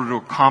Spirit in order to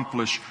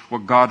accomplish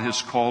what God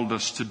has called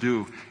us to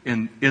do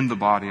in the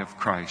body of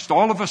Christ.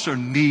 All of us are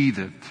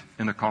needed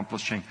in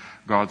accomplishing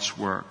God's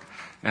work.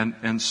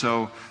 And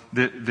so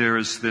there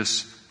is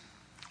this,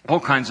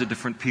 all kinds of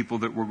different people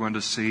that we're going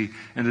to see.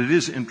 And it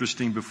is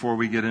interesting before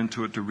we get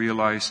into it to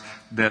realize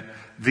that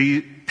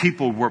the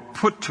people were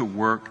put to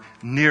work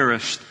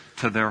nearest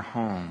to their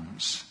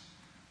homes.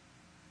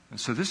 And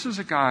so this is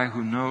a guy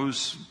who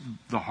knows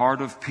the heart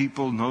of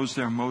people, knows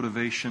their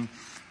motivation.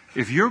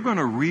 If you're going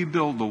to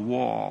rebuild the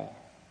wall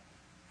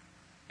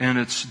and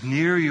it's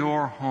near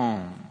your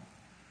home,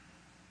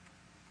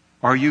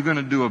 are you going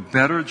to do a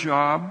better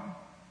job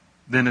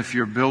than if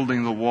you're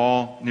building the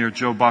wall near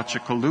Joe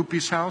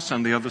Bacigalupi's house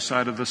on the other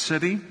side of the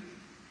city?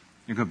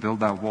 You're going to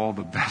build that wall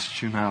the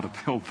best you know how to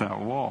build that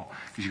wall,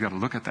 because you've got to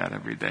look at that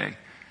every day.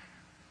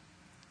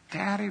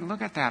 Daddy,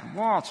 look at that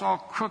wall. It's all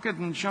crooked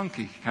and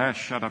junky.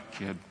 Shut up,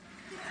 kid.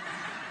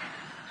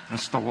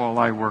 That's the wall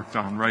I worked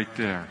on right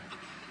there.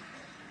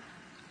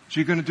 So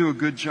you're going to do a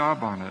good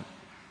job on it.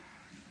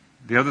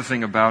 The other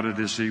thing about it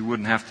is that you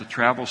wouldn't have to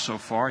travel so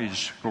far. You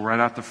just go right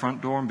out the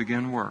front door and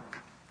begin work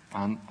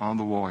on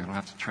the wall. You don't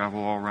have to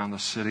travel all around the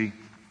city.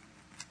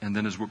 And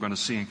then, as we're going to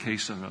see, in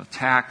case of an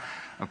attack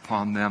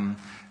upon them,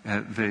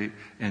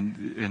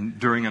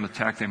 during an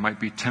attack, they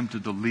might be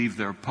tempted to leave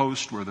their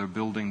post where they're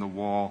building the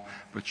wall,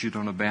 but you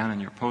don't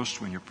abandon your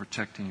post when you're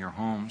protecting your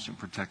homes and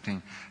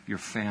protecting your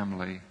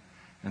family.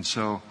 And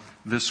so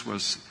this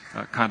was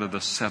kind of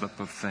the setup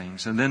of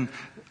things. And then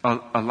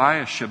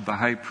Eliashib, the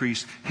high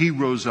priest, he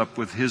rose up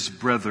with his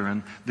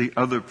brethren, the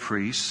other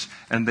priests,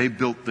 and they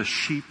built the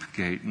sheep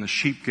gate. And the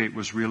sheep gate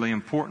was really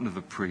important to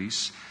the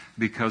priests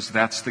because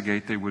that's the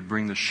gate they would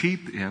bring the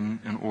sheep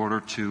in order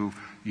to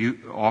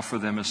offer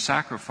them as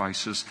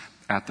sacrifices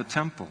at the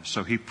temple.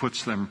 So he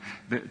puts them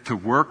to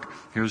work.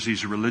 Here's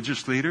these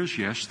religious leaders.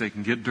 Yes, they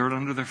can get dirt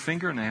under their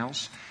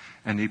fingernails.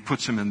 And he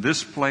puts them in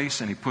this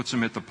place, and he puts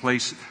them at the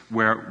place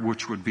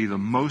which would be the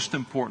most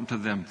important to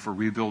them for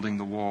rebuilding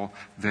the wall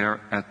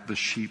there at the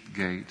sheep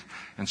gate.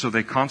 And so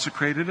they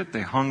consecrated it,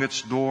 they hung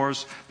its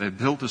doors, they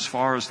built as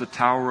far as the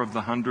Tower of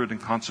the 100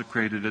 and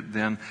consecrated it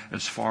then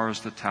as far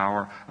as the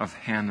Tower of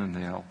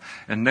Hananel.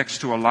 And next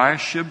to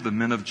Eliashib, the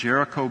men of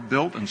Jericho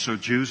built, and so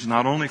Jews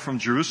not only from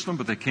Jerusalem,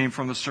 but they came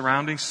from the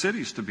surrounding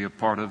cities to be a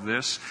part of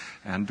this,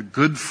 and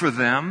good for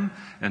them.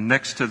 And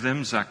next to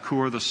them,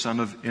 Zakur, the son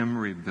of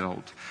Imri,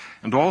 built.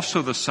 And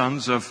also the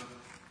sons of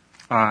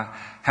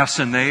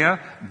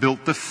Hasaneah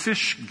built the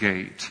fish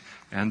gate.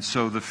 And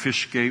so the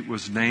fish gate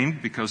was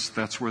named because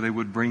that's where they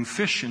would bring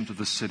fish into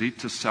the city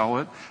to sell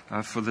it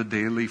for the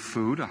daily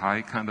food, a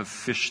high kind of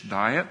fish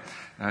diet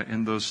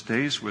in those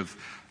days with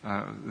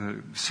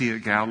the Sea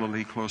of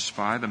Galilee close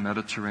by, the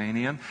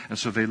Mediterranean. And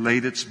so they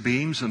laid its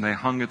beams and they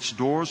hung its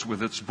doors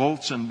with its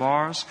bolts and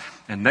bars.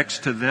 And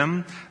next to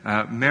them,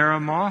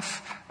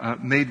 Meremoth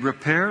made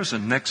repairs.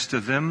 And next to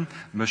them,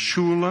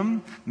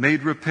 Meshullam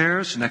made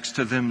repairs. Next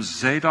to them,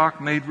 Zadok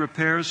made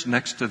repairs.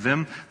 Next to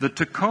them, the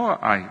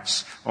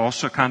Tekoaites,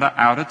 also kind of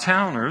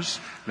out-of-towners.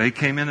 They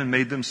came in and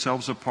made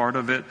themselves a part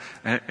of it,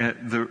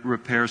 the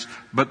repairs.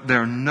 But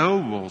their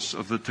nobles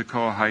of the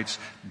Tekoaites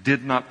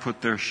did not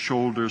put their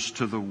shoulders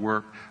to the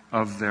work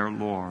of their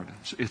Lord.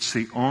 It's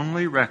the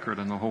only record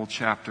in the whole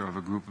chapter of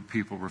a group of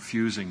people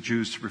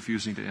Jews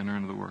refusing to enter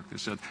into the work. They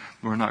said,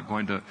 we're not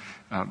going to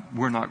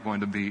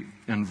be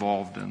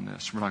involved in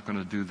this. We're not going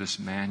to do this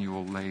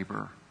manual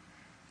labor.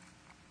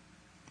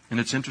 And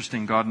it's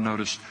interesting, God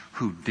noticed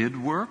who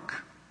did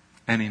work,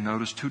 and He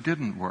noticed who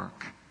didn't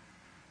work.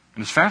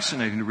 And it's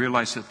fascinating to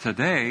realize that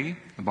today,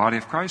 the body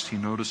of Christ, He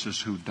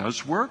notices who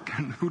does work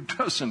and who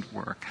doesn't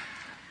work.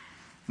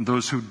 And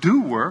those who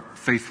do work,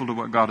 faithful to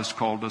what God has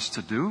called us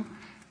to do,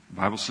 the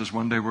Bible says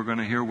one day we're going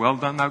to hear, well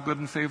done, thou good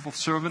and faithful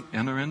servant,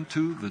 enter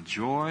into the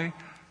joy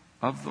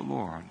of the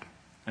Lord.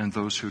 And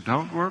those who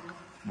don't work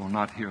will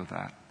not hear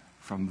that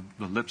from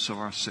the lips of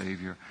our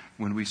Savior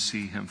when we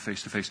see Him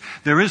face to face.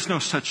 There is no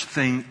such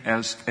thing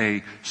as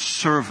a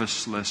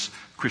serviceless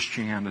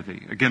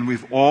Christianity. Again,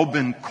 we've all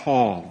been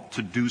called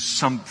to do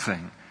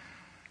something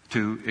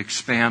to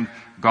expand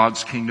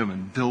God's kingdom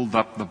and build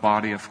up the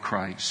body of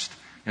Christ.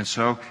 And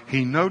so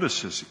He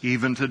notices,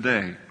 even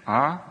today,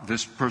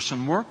 this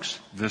person works,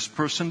 this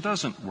person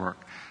doesn't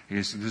work.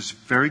 There's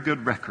very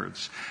good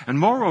records. And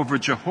moreover,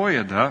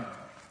 Jehoiada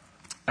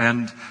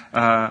and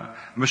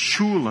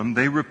Meshullam,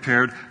 they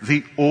repaired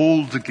the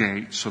old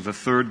gate. So the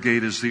third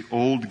gate is the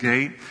old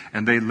gate,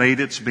 and they laid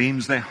its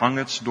beams, they hung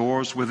its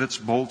doors with its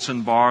bolts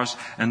and bars,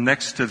 and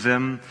next to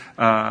them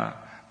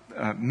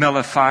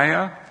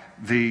Melathiah,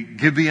 the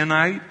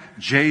Gibeonite,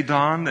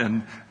 Jadon,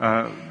 and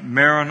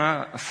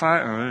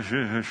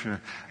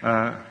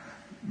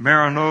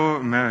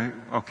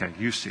okay,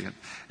 you see it.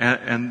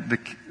 And the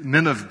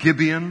men of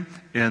Gibeon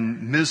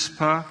in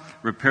Mizpah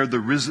repaired the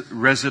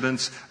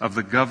residence of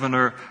the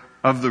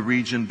of the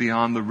region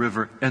beyond the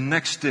river. And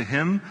next to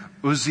him,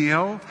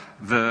 Uzziel,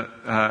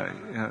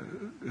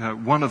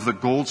 one of the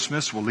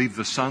goldsmiths, we'll leave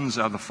the sons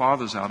out, the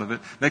fathers out of it.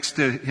 Next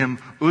to him,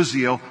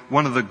 Uzziel,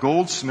 one of the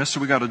goldsmiths, so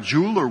we got a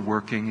jeweler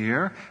working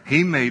here.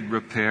 He made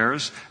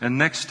repairs. And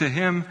next to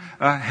him,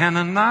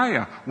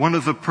 Hananiah, one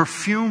of the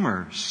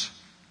perfumers.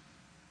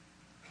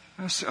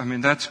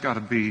 That's got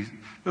to be,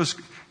 those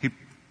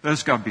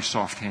got to be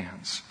soft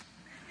hands.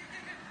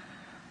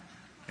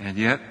 And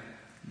yet,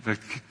 the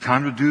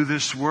time to do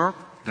this work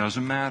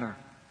doesn't matter.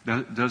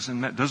 Doesn't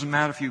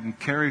matter if you can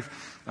carry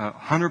a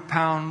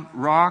 100-pound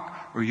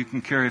rock or you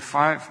can carry a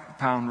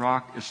 5-pound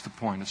rock. It's the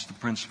point. It's the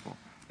principle.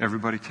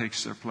 Everybody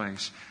takes their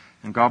place.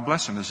 And God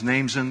bless him. His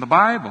name's in the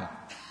Bible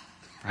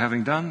for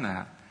having done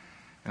that.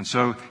 And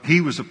so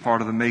he was a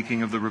part of the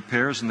making of the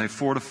repairs, and they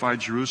fortified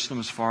Jerusalem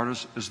as far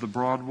as the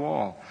broad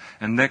wall.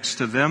 And next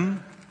to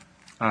them,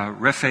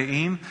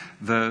 Rephaiah,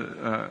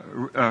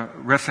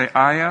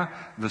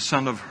 the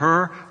son of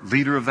Hur,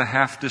 leader of the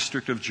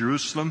half-district of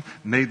Jerusalem,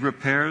 made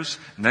repairs.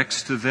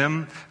 Next to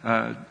them,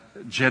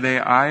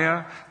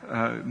 Jedaiah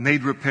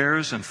made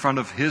repairs in front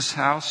of his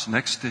house.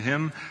 Next to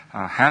him,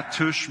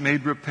 Hattush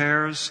made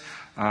repairs.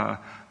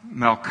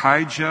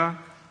 Malchijah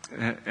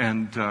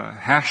and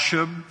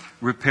Hashub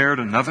repaired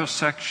another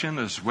section,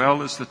 as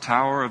well as the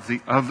Tower of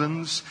the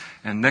Ovens.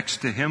 And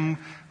next to him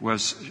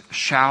was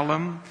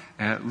Shallum,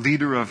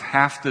 leader of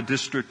half the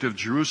district of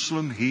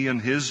Jerusalem. He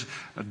and his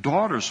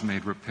daughters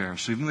made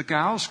repairs. So even the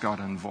gals got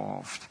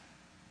involved.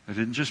 They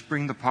didn't just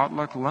bring the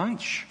potluck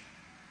lunch.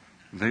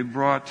 They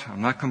brought,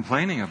 I'm not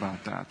complaining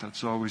about that.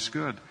 That's always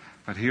good.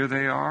 But here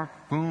they are,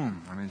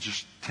 boom.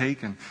 Just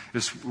taken.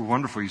 It's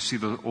wonderful. You see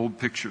the old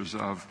pictures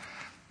of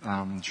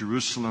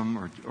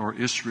Jerusalem or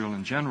Israel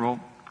in general,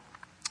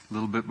 a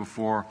little bit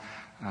before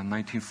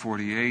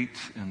 1948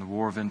 in the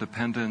War of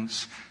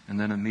Independence, and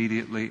then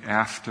immediately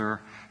after.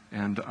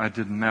 And it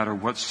didn't matter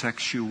what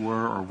sex you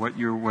were or what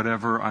you're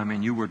whatever.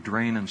 You were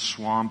draining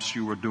swamps.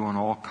 You were doing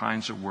all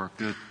kinds of work.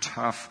 They're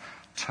tough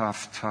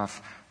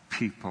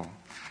people.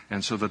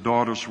 And so the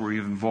daughters were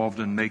involved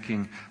in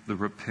making the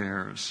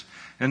repairs.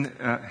 And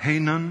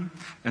Hanun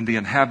and the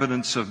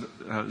inhabitants of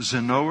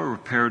Zenoah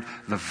repaired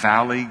the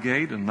valley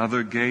gate,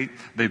 another gate.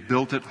 They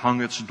built it,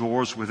 hung its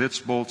doors with its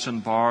bolts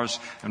and bars,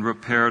 and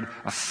repaired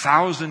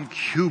 1,000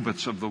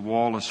 cubits of the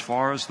wall as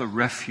far as the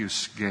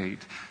refuse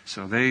gate.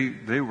 So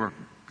they were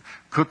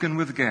cooking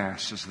with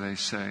gas, as they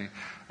say.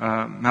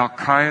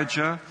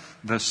 Malchijah,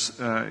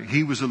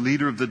 he was a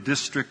leader of the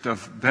district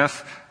of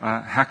Beth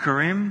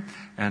Hakarim,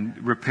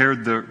 and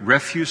repaired the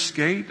refuse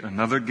gate,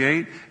 another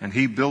gate, and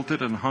he built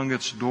it and hung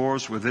its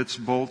doors with its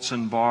bolts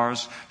and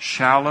bars.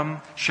 Shallum,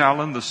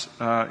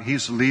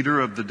 he's leader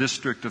of the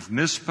district of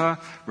Mizpah,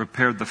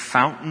 repaired the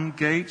fountain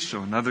gate,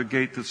 so another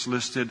gate that's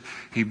listed.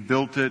 He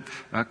built it,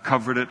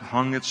 covered it,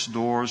 hung its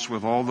doors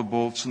with all the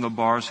bolts and the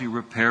bars. He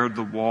repaired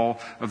the wall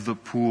of the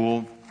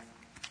pool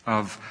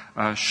of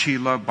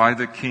Shelah by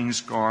the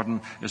king's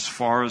garden, as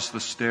far as the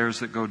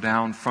stairs that go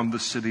down from the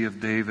city of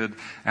David.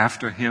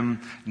 After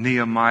him,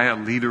 Nehemiah,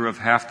 leader of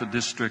half the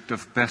district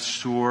of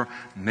Bethsur,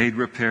 made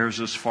repairs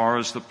as far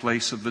as the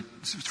place of the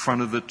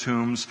front of the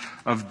tombs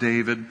of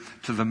David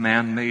to the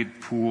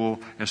man-made pool,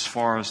 as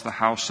far as the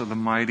house of the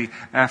mighty.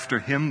 After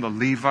him, the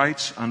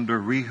Levites under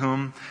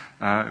Rehum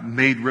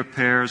made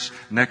repairs.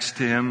 Next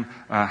to him,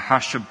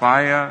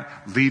 Hashabiah,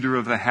 leader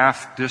of the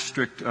half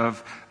district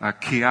of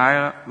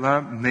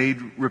Keilah,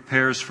 made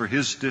repairs for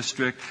his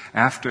district.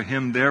 After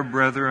him, their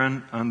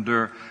brethren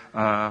under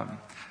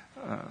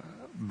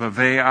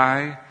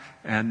Bavai,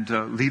 and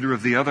leader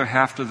of the other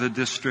half of the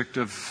district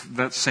of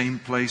that same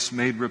place,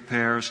 made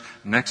repairs.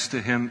 Next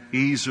to him,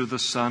 Ezer the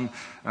son,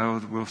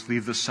 we'll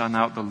leave the son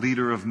out, the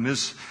leader of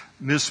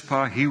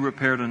Mizpah. He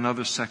repaired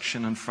another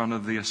section in front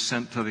of the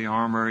ascent to the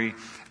armory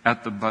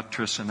at the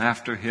buttress. And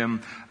after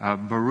him,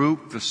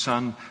 Baruch, the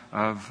son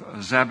of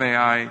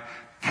Zabbai,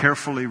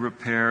 carefully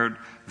repaired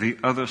the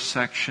other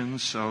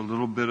sections. So a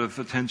little bit of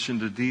attention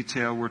to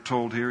detail, we're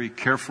told here. He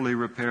carefully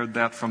repaired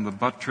that from the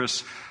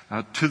buttress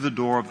to the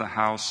door of the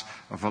house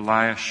of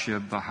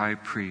Eliashib, the high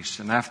priest.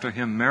 And after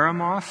him,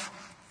 Meremoth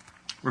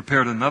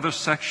repaired another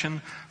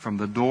section from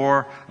the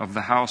door of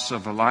the house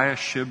of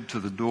Eliashib to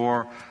the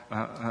door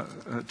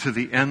to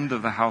the end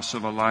of the house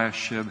of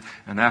Eliashib.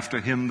 And after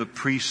him, the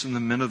priests and the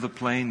men of the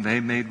plain, they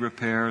made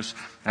repairs.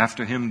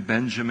 After him,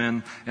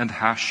 Benjamin and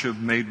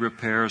Hashub made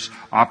repairs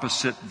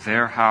opposite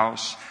their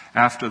house.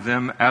 After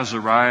them,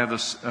 Azariah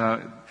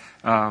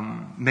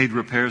made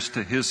repairs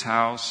to his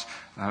house.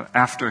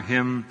 After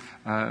him,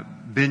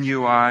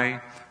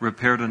 Binnui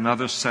repaired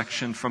another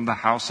section from the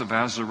house of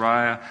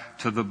Azariah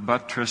to the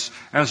buttress.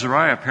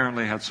 Azariah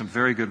apparently had some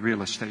very good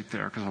real estate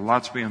there, because a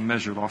lot's being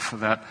measured off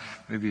of that,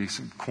 maybe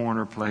some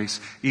corner place,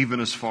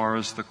 even as far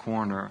as the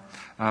corner.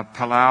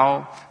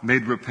 Palal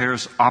made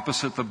repairs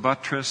opposite the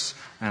buttress.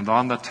 and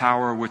on the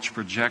tower which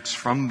projects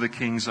from the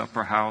king's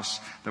upper house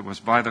that was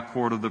by the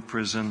court of the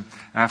prison.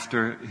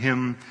 After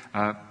him,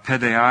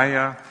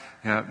 Pedaiah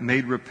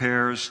made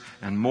repairs,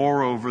 and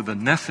moreover the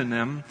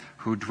Nethinim,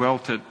 who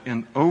dwelt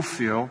in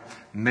Ophel,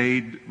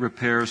 made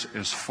repairs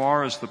as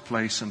far as the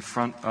place in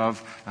front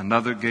of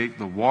another gate,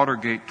 the water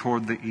gate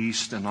toward the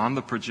east, and on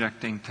the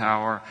projecting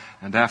tower.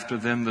 And after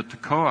them the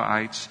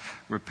Tekoaites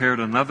repaired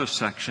another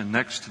section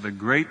next to the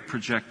great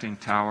projecting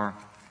tower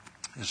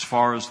as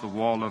far as the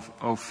wall of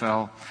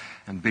Ophel.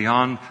 And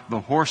beyond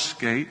the horse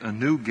gate, a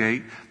new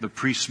gate, the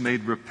priest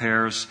made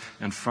repairs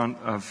in front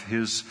of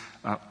his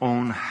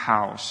own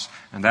house.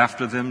 And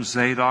after them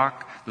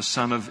Zadok, the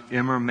son of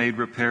Immer, made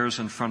repairs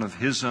in front of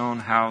his own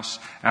house.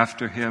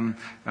 After him,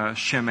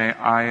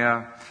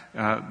 Shemaiah,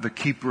 the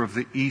keeper of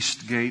the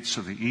east gate,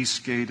 so the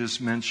east gate is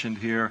mentioned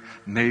here,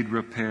 made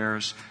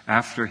repairs.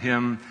 After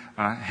him,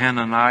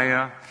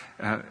 Hananiah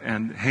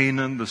and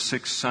Hanan, the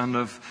sixth son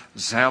of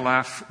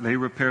Zalaph, they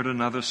repaired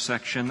another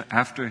section.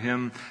 After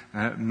him,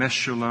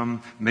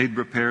 Meshullam made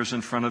repairs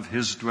in front of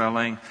his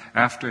dwelling.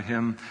 After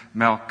him,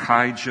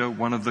 Malchijah,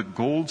 one of the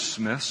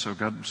goldsmiths, so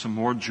got some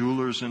more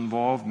jewelers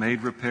involved,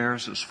 made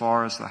repairs as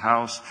far as the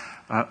house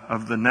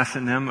of the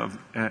Nethinim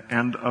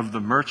and of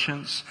the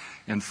merchants,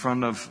 in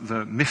front of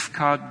the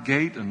Mifkad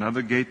gate,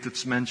 another gate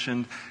that's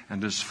mentioned,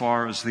 and as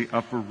far as the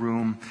upper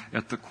room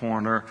at the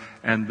corner,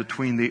 and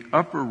between the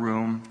upper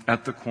room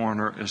at the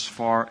corner as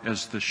far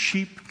as the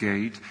sheep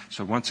gate.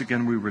 So once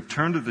again we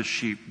return to the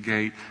sheep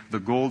gate. The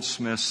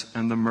goldsmiths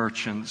and the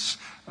merchants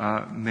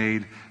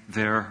made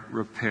their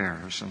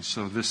repairs. And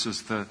so this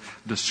is the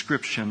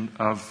description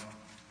of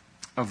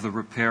the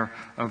repair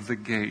of the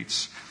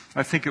gates.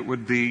 I think it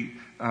would be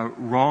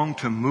wrong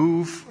to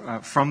move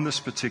from this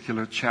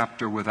particular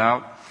chapter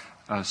without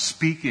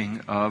speaking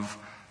of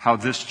how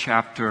this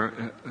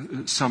chapter,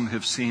 some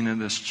have seen in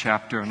this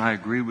chapter, and I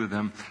agree with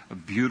them, a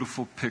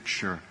beautiful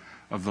picture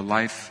of the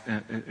life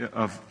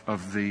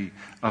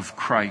of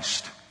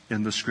Christ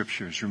in the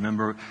Scriptures.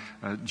 Remember,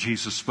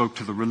 Jesus spoke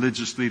to the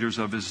religious leaders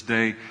of his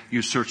day,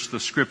 "You search the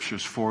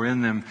Scriptures, for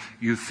in them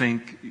you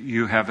think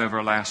you have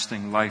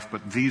everlasting life,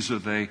 but these are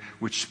they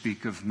which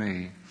speak of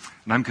me."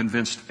 And I'm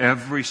convinced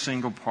every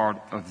single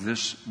part of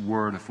this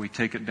word, if we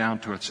take it down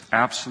to its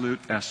absolute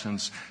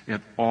essence,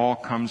 it all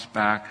comes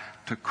back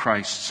to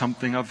Christ.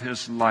 Something of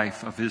his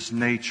life, of his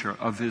nature,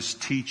 of his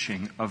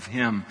teaching, of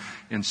him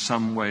in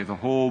some way. The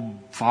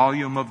whole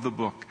volume of the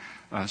book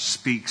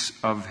speaks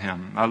of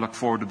him. I look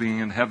forward to being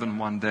in heaven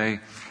one day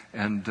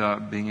and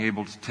being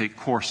able to take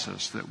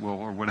courses that will,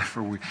 or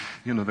whatever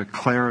the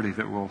clarity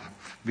that we'll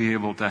be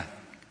able to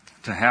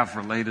have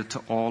related to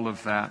all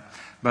of that.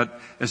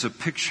 But as a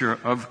picture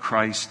of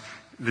Christ,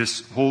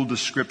 this whole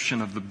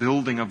description of the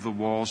building of the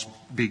walls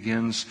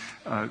begins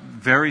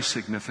very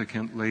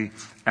significantly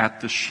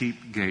at the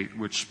sheep gate,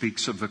 which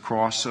speaks of the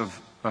cross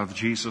of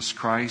Jesus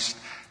Christ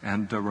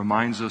and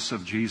reminds us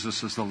of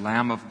Jesus as the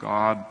Lamb of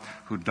God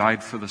who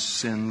died for the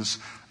sins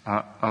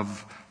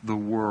of the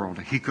world.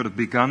 He could have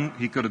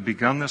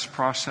begun this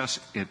process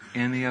at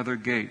any other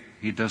gate.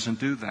 He doesn't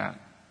do that.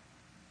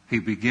 He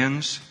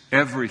begins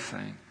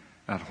everything.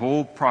 That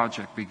whole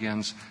project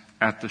begins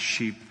at the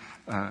sheep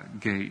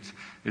gate.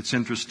 It's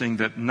interesting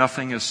that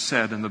nothing is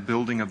said in the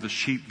building of the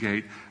sheep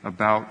gate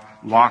about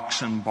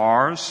locks and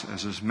bars,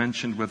 as is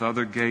mentioned with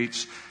other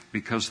gates,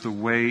 because the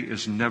way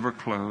is never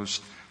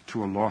closed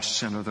to a lost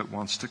sinner that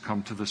wants to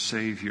come to the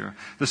Savior.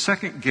 The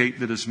second gate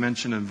that is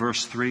mentioned in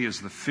verse 3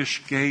 is the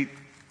fish gate,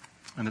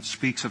 and it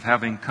speaks of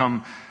having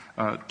come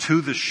to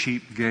the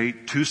sheep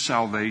gate, to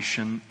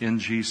salvation in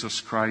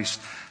Jesus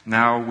Christ.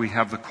 Now we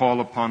have the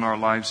call upon our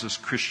lives as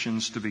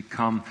Christians to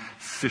become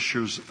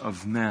fishers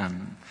of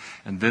men.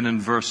 And then in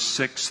verse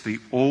 6, the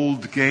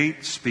old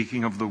gate,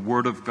 speaking of the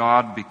Word of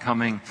God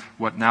becoming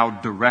what now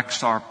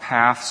directs our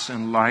paths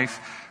in life.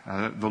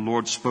 The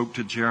Lord spoke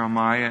to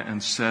Jeremiah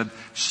and said,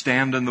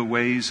 "Stand in the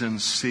ways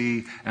and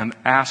see, and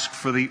ask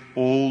for the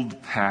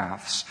old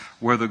paths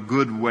where the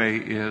good way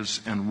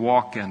is, and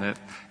walk in it,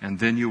 and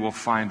then you will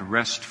find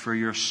rest for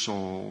your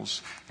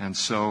souls." And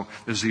so,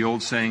 as the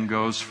old saying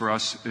goes for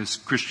us as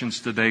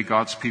Christians today,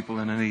 God's people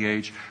in any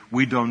age,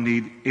 we don't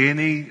need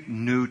any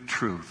new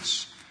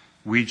truths.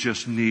 We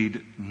just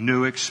need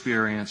new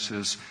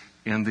experiences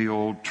in the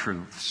old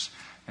truths.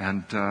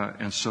 And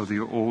so the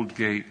old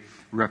gate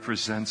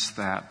represents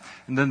that.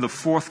 And then the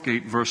fourth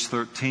gate, verse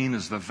 13,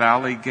 is the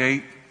valley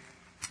gate.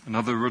 In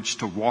other words,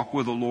 to walk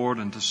with the Lord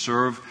and to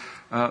serve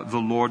the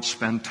Lord,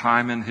 spend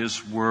time in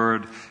His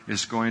Word,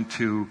 is going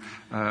to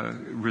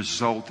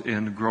result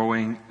in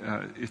growing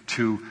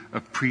to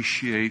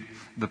appreciate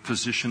the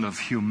position of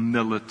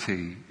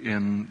humility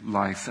in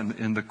life and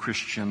in the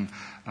Christian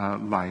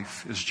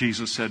life. As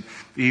Jesus said,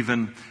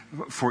 even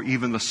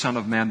the Son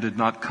of Man did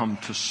not come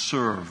to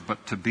serve,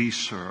 but to be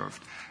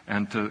served,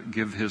 and to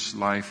give His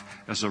life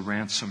as a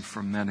ransom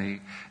for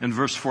many. In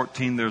verse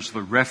 14, there's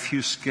the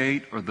refuse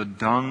gate, or the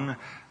dung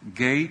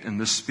gate, and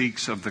this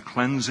speaks of the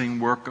cleansing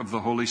work of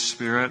the Holy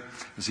Spirit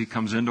as He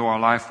comes into our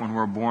life when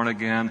we're born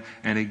again,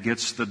 and He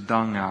gets the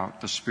dung out,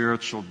 the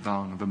spiritual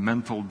dung, the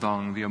mental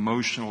dung, the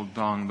emotional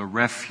dung, the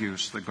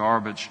refuse, the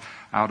garbage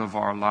out of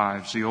our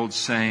lives. The old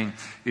saying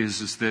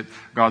is that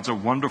God's a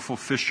wonderful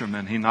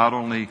fisherman. He not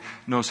only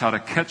knows how to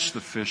catch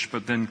the fish,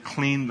 but then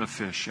clean the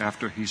fish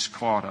after He's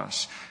caught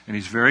us. And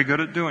He's very good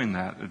at doing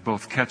that, at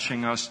both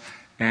catching us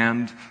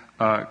and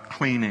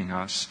cleaning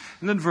us.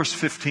 And then verse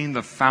 15,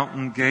 the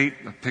fountain gate,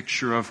 a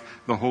picture of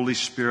the Holy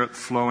Spirit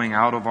flowing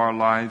out of our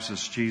lives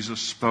as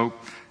Jesus spoke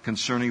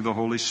concerning the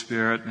Holy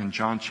Spirit in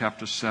John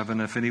chapter 7.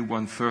 If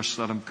anyone thirsts,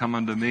 let him come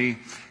unto me,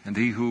 and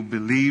he who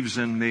believes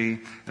in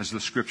me, as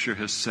the scripture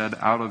has said,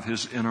 out of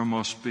his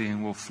innermost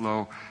being will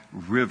flow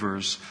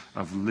rivers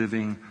of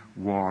living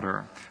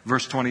water.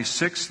 Verse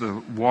 26,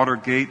 the water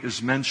gate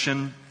is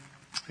mentioned.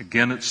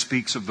 Again, it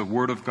speaks of the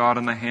Word of God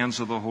in the hands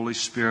of the Holy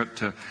Spirit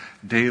to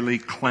daily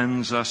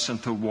cleanse us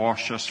and to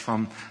wash us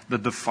from the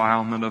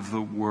defilement of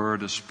the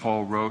Word, as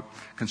Paul wrote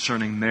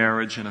concerning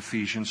marriage in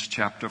Ephesians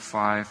chapter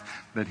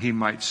 5, that He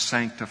might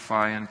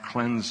sanctify and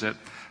cleanse it,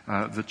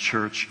 the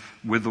church,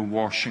 with the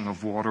washing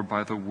of water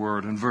by the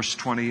Word. In verse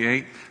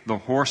 28, the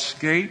horse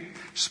gate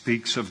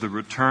speaks of the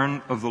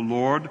return of the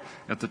Lord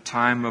at the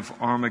time of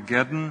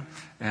Armageddon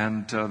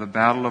and the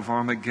battle of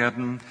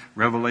Armageddon.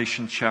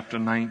 Revelation chapter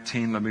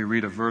 19, let me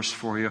read a verse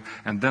for you.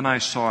 And then I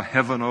saw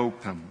heaven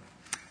open,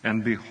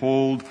 and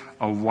behold,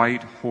 a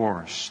white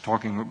horse,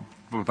 talking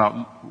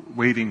about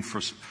waiting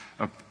for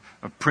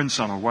a prince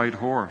on a white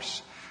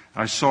horse.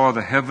 I saw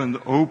the heaven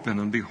open,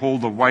 and behold,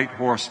 the white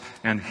horse,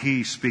 and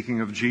He, speaking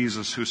of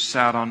Jesus, who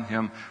sat on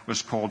him,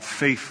 was called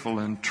Faithful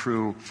and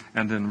True,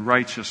 and in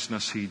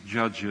righteousness He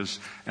judges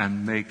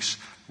and makes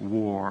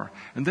war.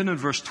 And then in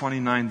verse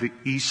 29, the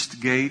east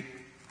gate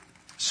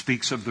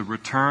speaks of the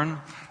return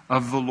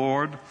of the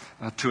Lord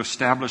to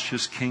establish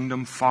His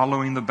kingdom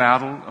following the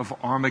battle of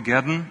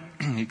Armageddon.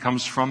 He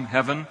comes from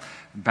heaven,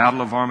 battle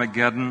of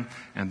Armageddon,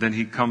 and then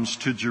He comes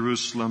to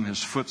Jerusalem.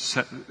 His foot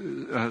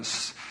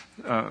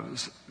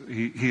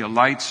He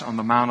alights on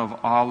the Mount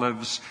of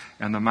Olives,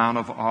 and the Mount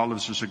of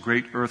Olives is a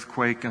great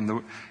earthquake, and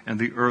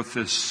the earth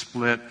is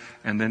split,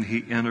 and then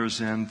He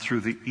enters in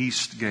through the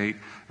east gate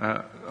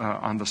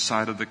on the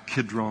side of the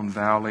Kidron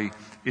Valley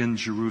in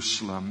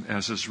Jerusalem,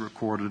 as is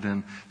recorded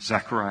in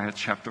Zechariah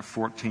chapter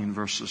 14,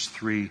 verses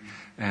 3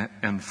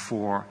 and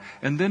 4.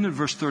 And then in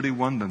verse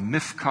 31, the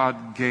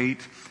Mifkad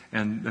gate,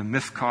 and the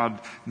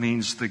Mifkad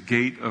means the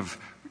gate of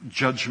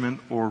judgment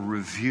or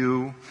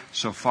review.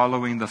 So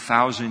following the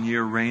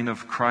 1,000-year reign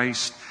of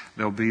Christ,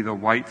 there'll be the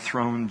white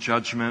throne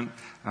judgment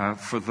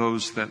for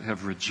those that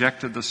have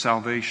rejected the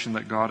salvation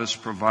that God has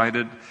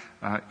provided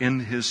in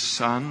His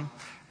Son.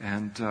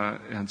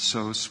 And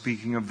so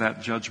speaking of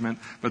that judgment,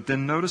 but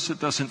then notice it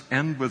doesn't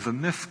end with the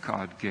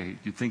Mifkad gate.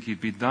 You'd think He'd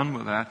be done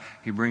with that.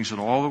 He brings it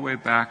all the way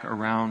back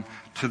around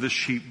to the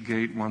sheep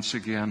gate once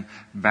again,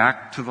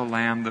 back to the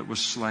Lamb that was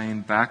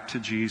slain, back to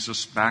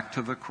Jesus, back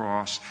to the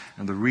cross.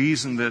 And the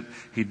reason that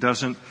He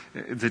does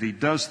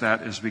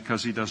that is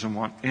because He doesn't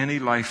want any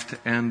life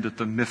to end at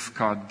the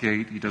Mifkad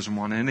gate. He doesn't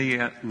want any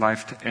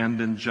life to end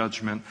in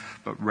judgment,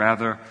 but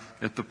rather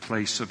at the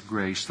place of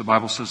grace. The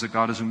Bible says that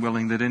God isn't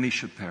willing that any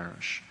should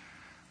perish,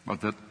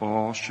 but that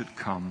all should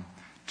come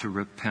to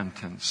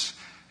repentance.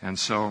 And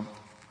so,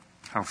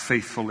 how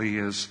faithful He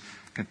is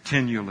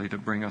continually to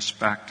bring us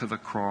back to the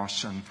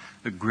cross and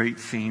the great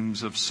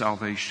themes of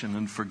salvation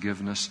and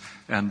forgiveness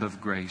and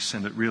of grace.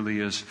 And it really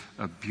is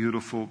a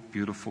beautiful,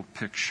 beautiful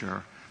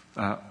picture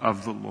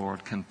of the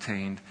Lord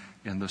contained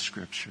in the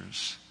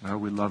Scriptures. Well,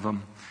 we love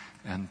Him,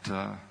 and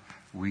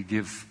we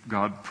give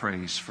God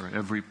praise for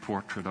every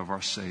portrait of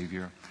our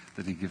Savior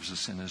that He gives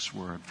us in His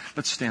Word.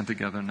 Let's stand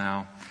together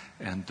now,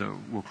 and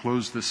we'll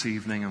close this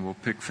evening, and we'll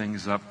pick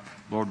things up,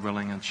 Lord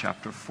willing, in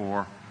chapter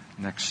 4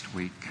 next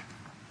week.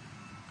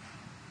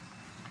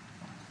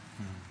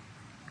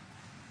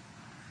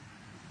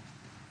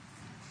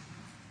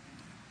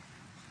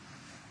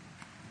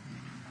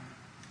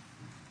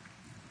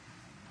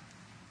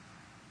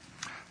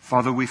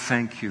 Father, we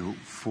thank You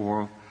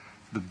for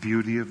the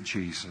beauty of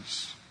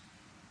Jesus.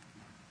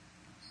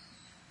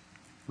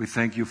 We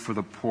thank You for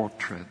the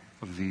portrait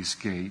of these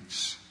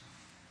gates.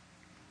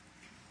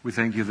 We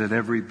thank You that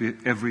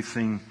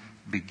everything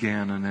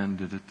began and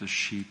ended at the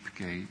sheep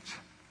gate.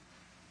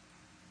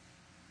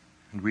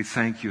 And we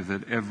thank You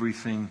that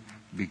everything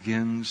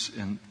begins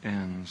and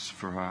ends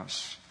for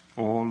us,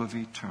 all of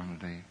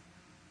eternity,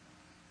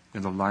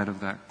 in the light of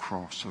that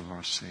cross of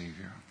our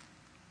Savior.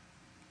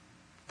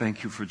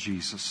 Thank You for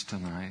Jesus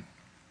tonight.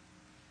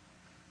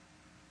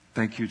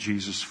 Thank You,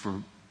 Jesus,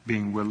 for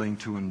being willing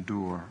to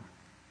endure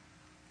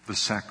the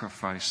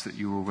sacrifice that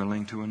You were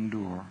willing to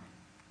endure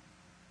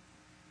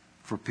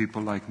for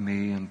people like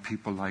me and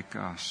people like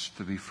us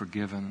to be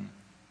forgiven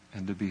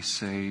and to be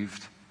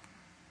saved.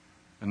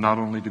 And not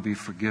only to be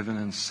forgiven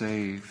and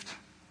saved,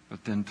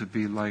 but then to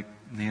be like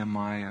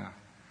Nehemiah,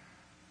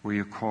 where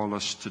You call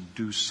us to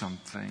do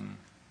something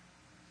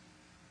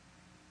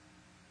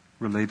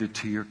related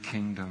to Your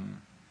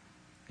kingdom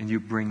and you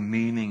bring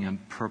meaning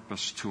and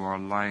purpose to our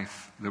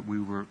life that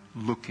we were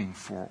looking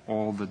for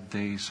all the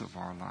days of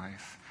our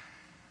life.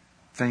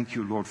 Thank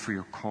you, Lord, for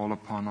your call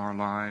upon our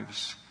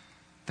lives.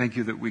 Thank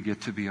you that we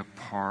get to be a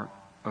part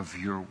of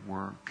your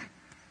work.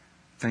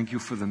 Thank you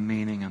for the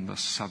meaning and the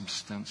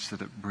substance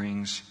that it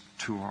brings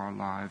to our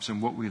lives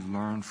and what we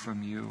learn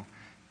from you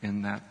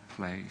in that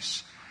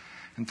place.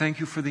 And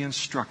thank you for the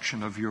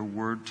instruction of your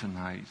word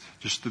tonight,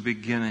 just the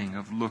beginning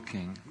of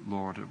looking,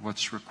 Lord, at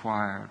what's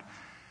required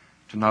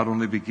to not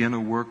only begin a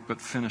work but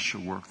finish a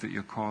work that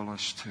you call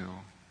us to,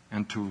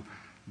 and to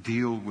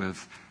deal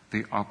with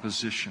the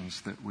oppositions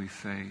that we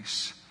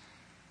face.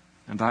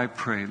 And I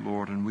pray,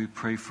 Lord, and we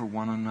pray for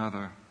one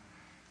another,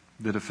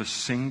 that if a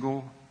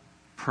single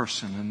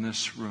person in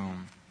this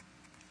room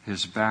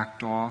has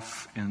backed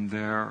off in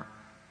their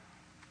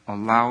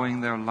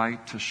allowing their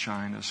light to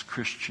shine as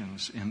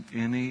Christians in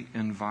any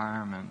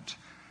environment,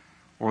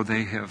 or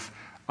they have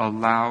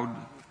allowed,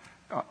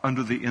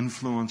 under the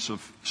influence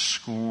of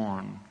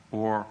scorn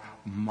or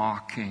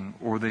mocking,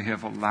 or they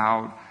have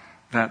allowed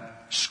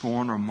that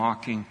scorn or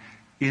mocking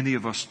any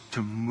of us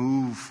to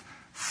move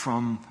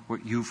from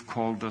what you've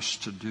called us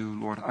to do,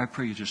 Lord, I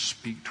pray you just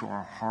speak to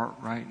our heart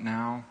right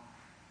now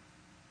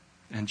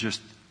and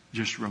just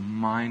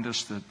remind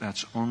us that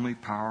that's only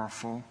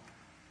powerful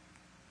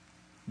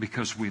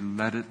because we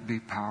let it be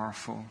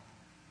powerful,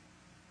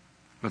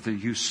 but that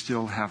you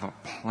still have a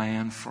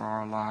plan for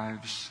our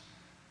lives,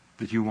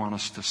 that you want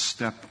us to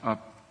step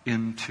up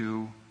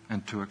into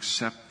and to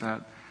accept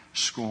that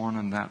scorn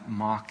and that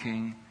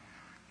mocking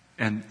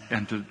and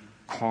to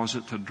cause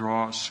it to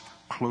draw us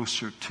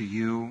closer to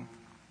you,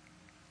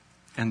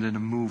 and then to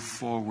move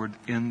forward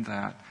in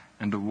that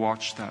and to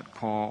watch that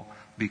call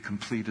be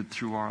completed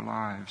through our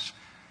lives.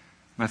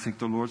 And I think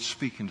the Lord's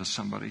speaking to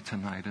somebody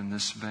tonight in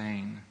this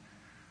vein.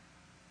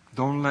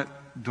 Don't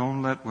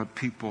let what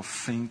people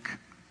think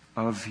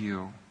of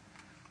you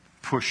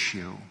push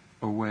you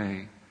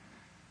away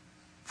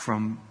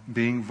from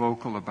being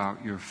vocal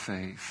about your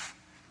faith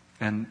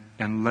and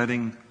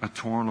letting a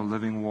torrent of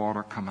living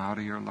water come out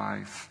of your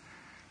life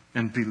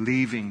and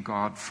believing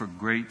God for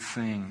great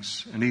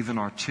things and even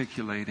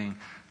articulating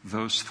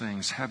those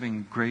things,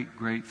 having great,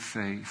 great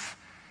faith.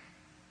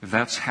 If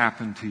that's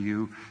happened to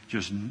you,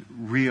 just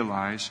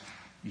realize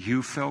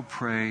you fell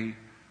prey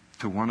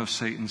to one of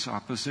Satan's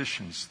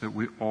oppositions that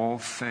we all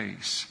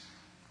face.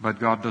 But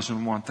God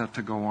doesn't want that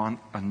to go on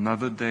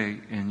another day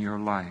in your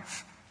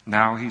life.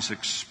 Now He's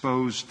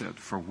exposed it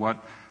for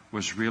what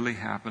was really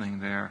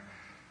happening there.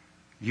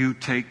 You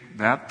take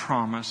that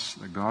promise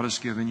that God has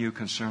given you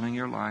concerning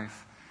your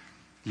life.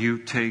 You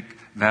take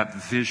that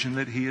vision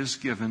that He has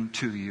given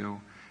to you,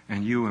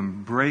 and you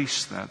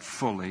embrace that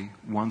fully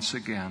once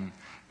again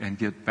and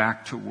get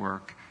back to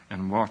work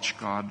and watch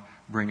God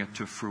bring it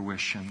to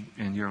fruition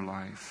in your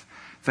life.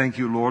 Thank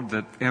you, Lord,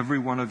 that every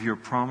one of your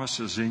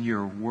promises in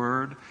your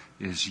word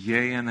is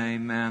yea and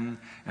amen.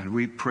 And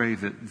we pray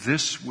that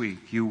this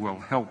week you will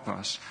help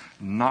us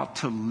not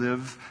to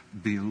live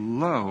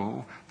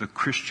below the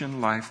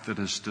Christian life that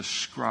is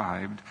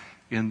described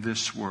in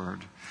this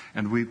word.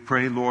 And we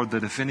pray, Lord,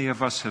 that if any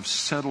of us have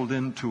settled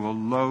into a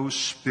low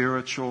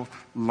spiritual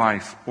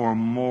life or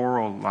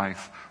moral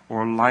life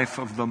or life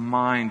of the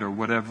mind or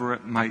whatever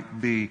it might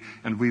be,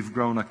 and we've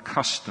grown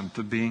accustomed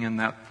to being in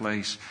that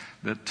place,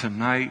 that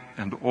tonight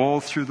and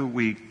all through the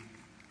week,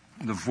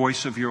 the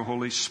voice of your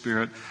Holy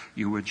Spirit,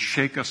 you would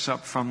shake us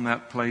up from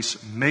that place,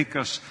 make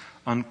us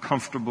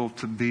uncomfortable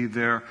to be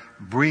there,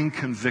 bring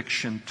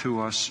conviction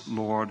to us,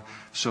 Lord,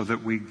 so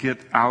that we get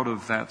out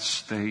of that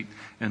state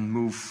and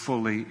move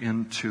fully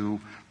into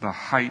the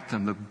height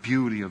and the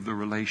beauty of the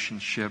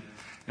relationship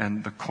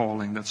and the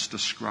calling that's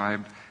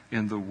described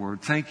in the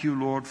Word. Thank you,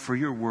 Lord, for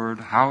your Word,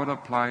 how it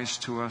applies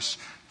to us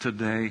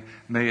today.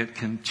 May it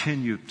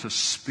continue to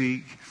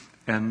speak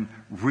and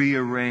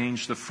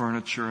rearrange the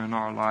furniture in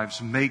our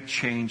lives, make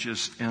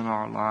changes in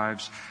our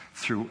lives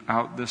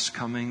throughout this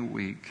coming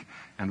week.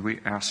 And we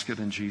ask it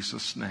in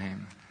Jesus'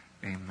 name.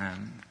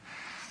 Amen.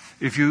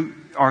 If you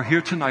are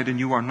here tonight and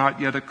you are not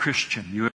yet a Christian, you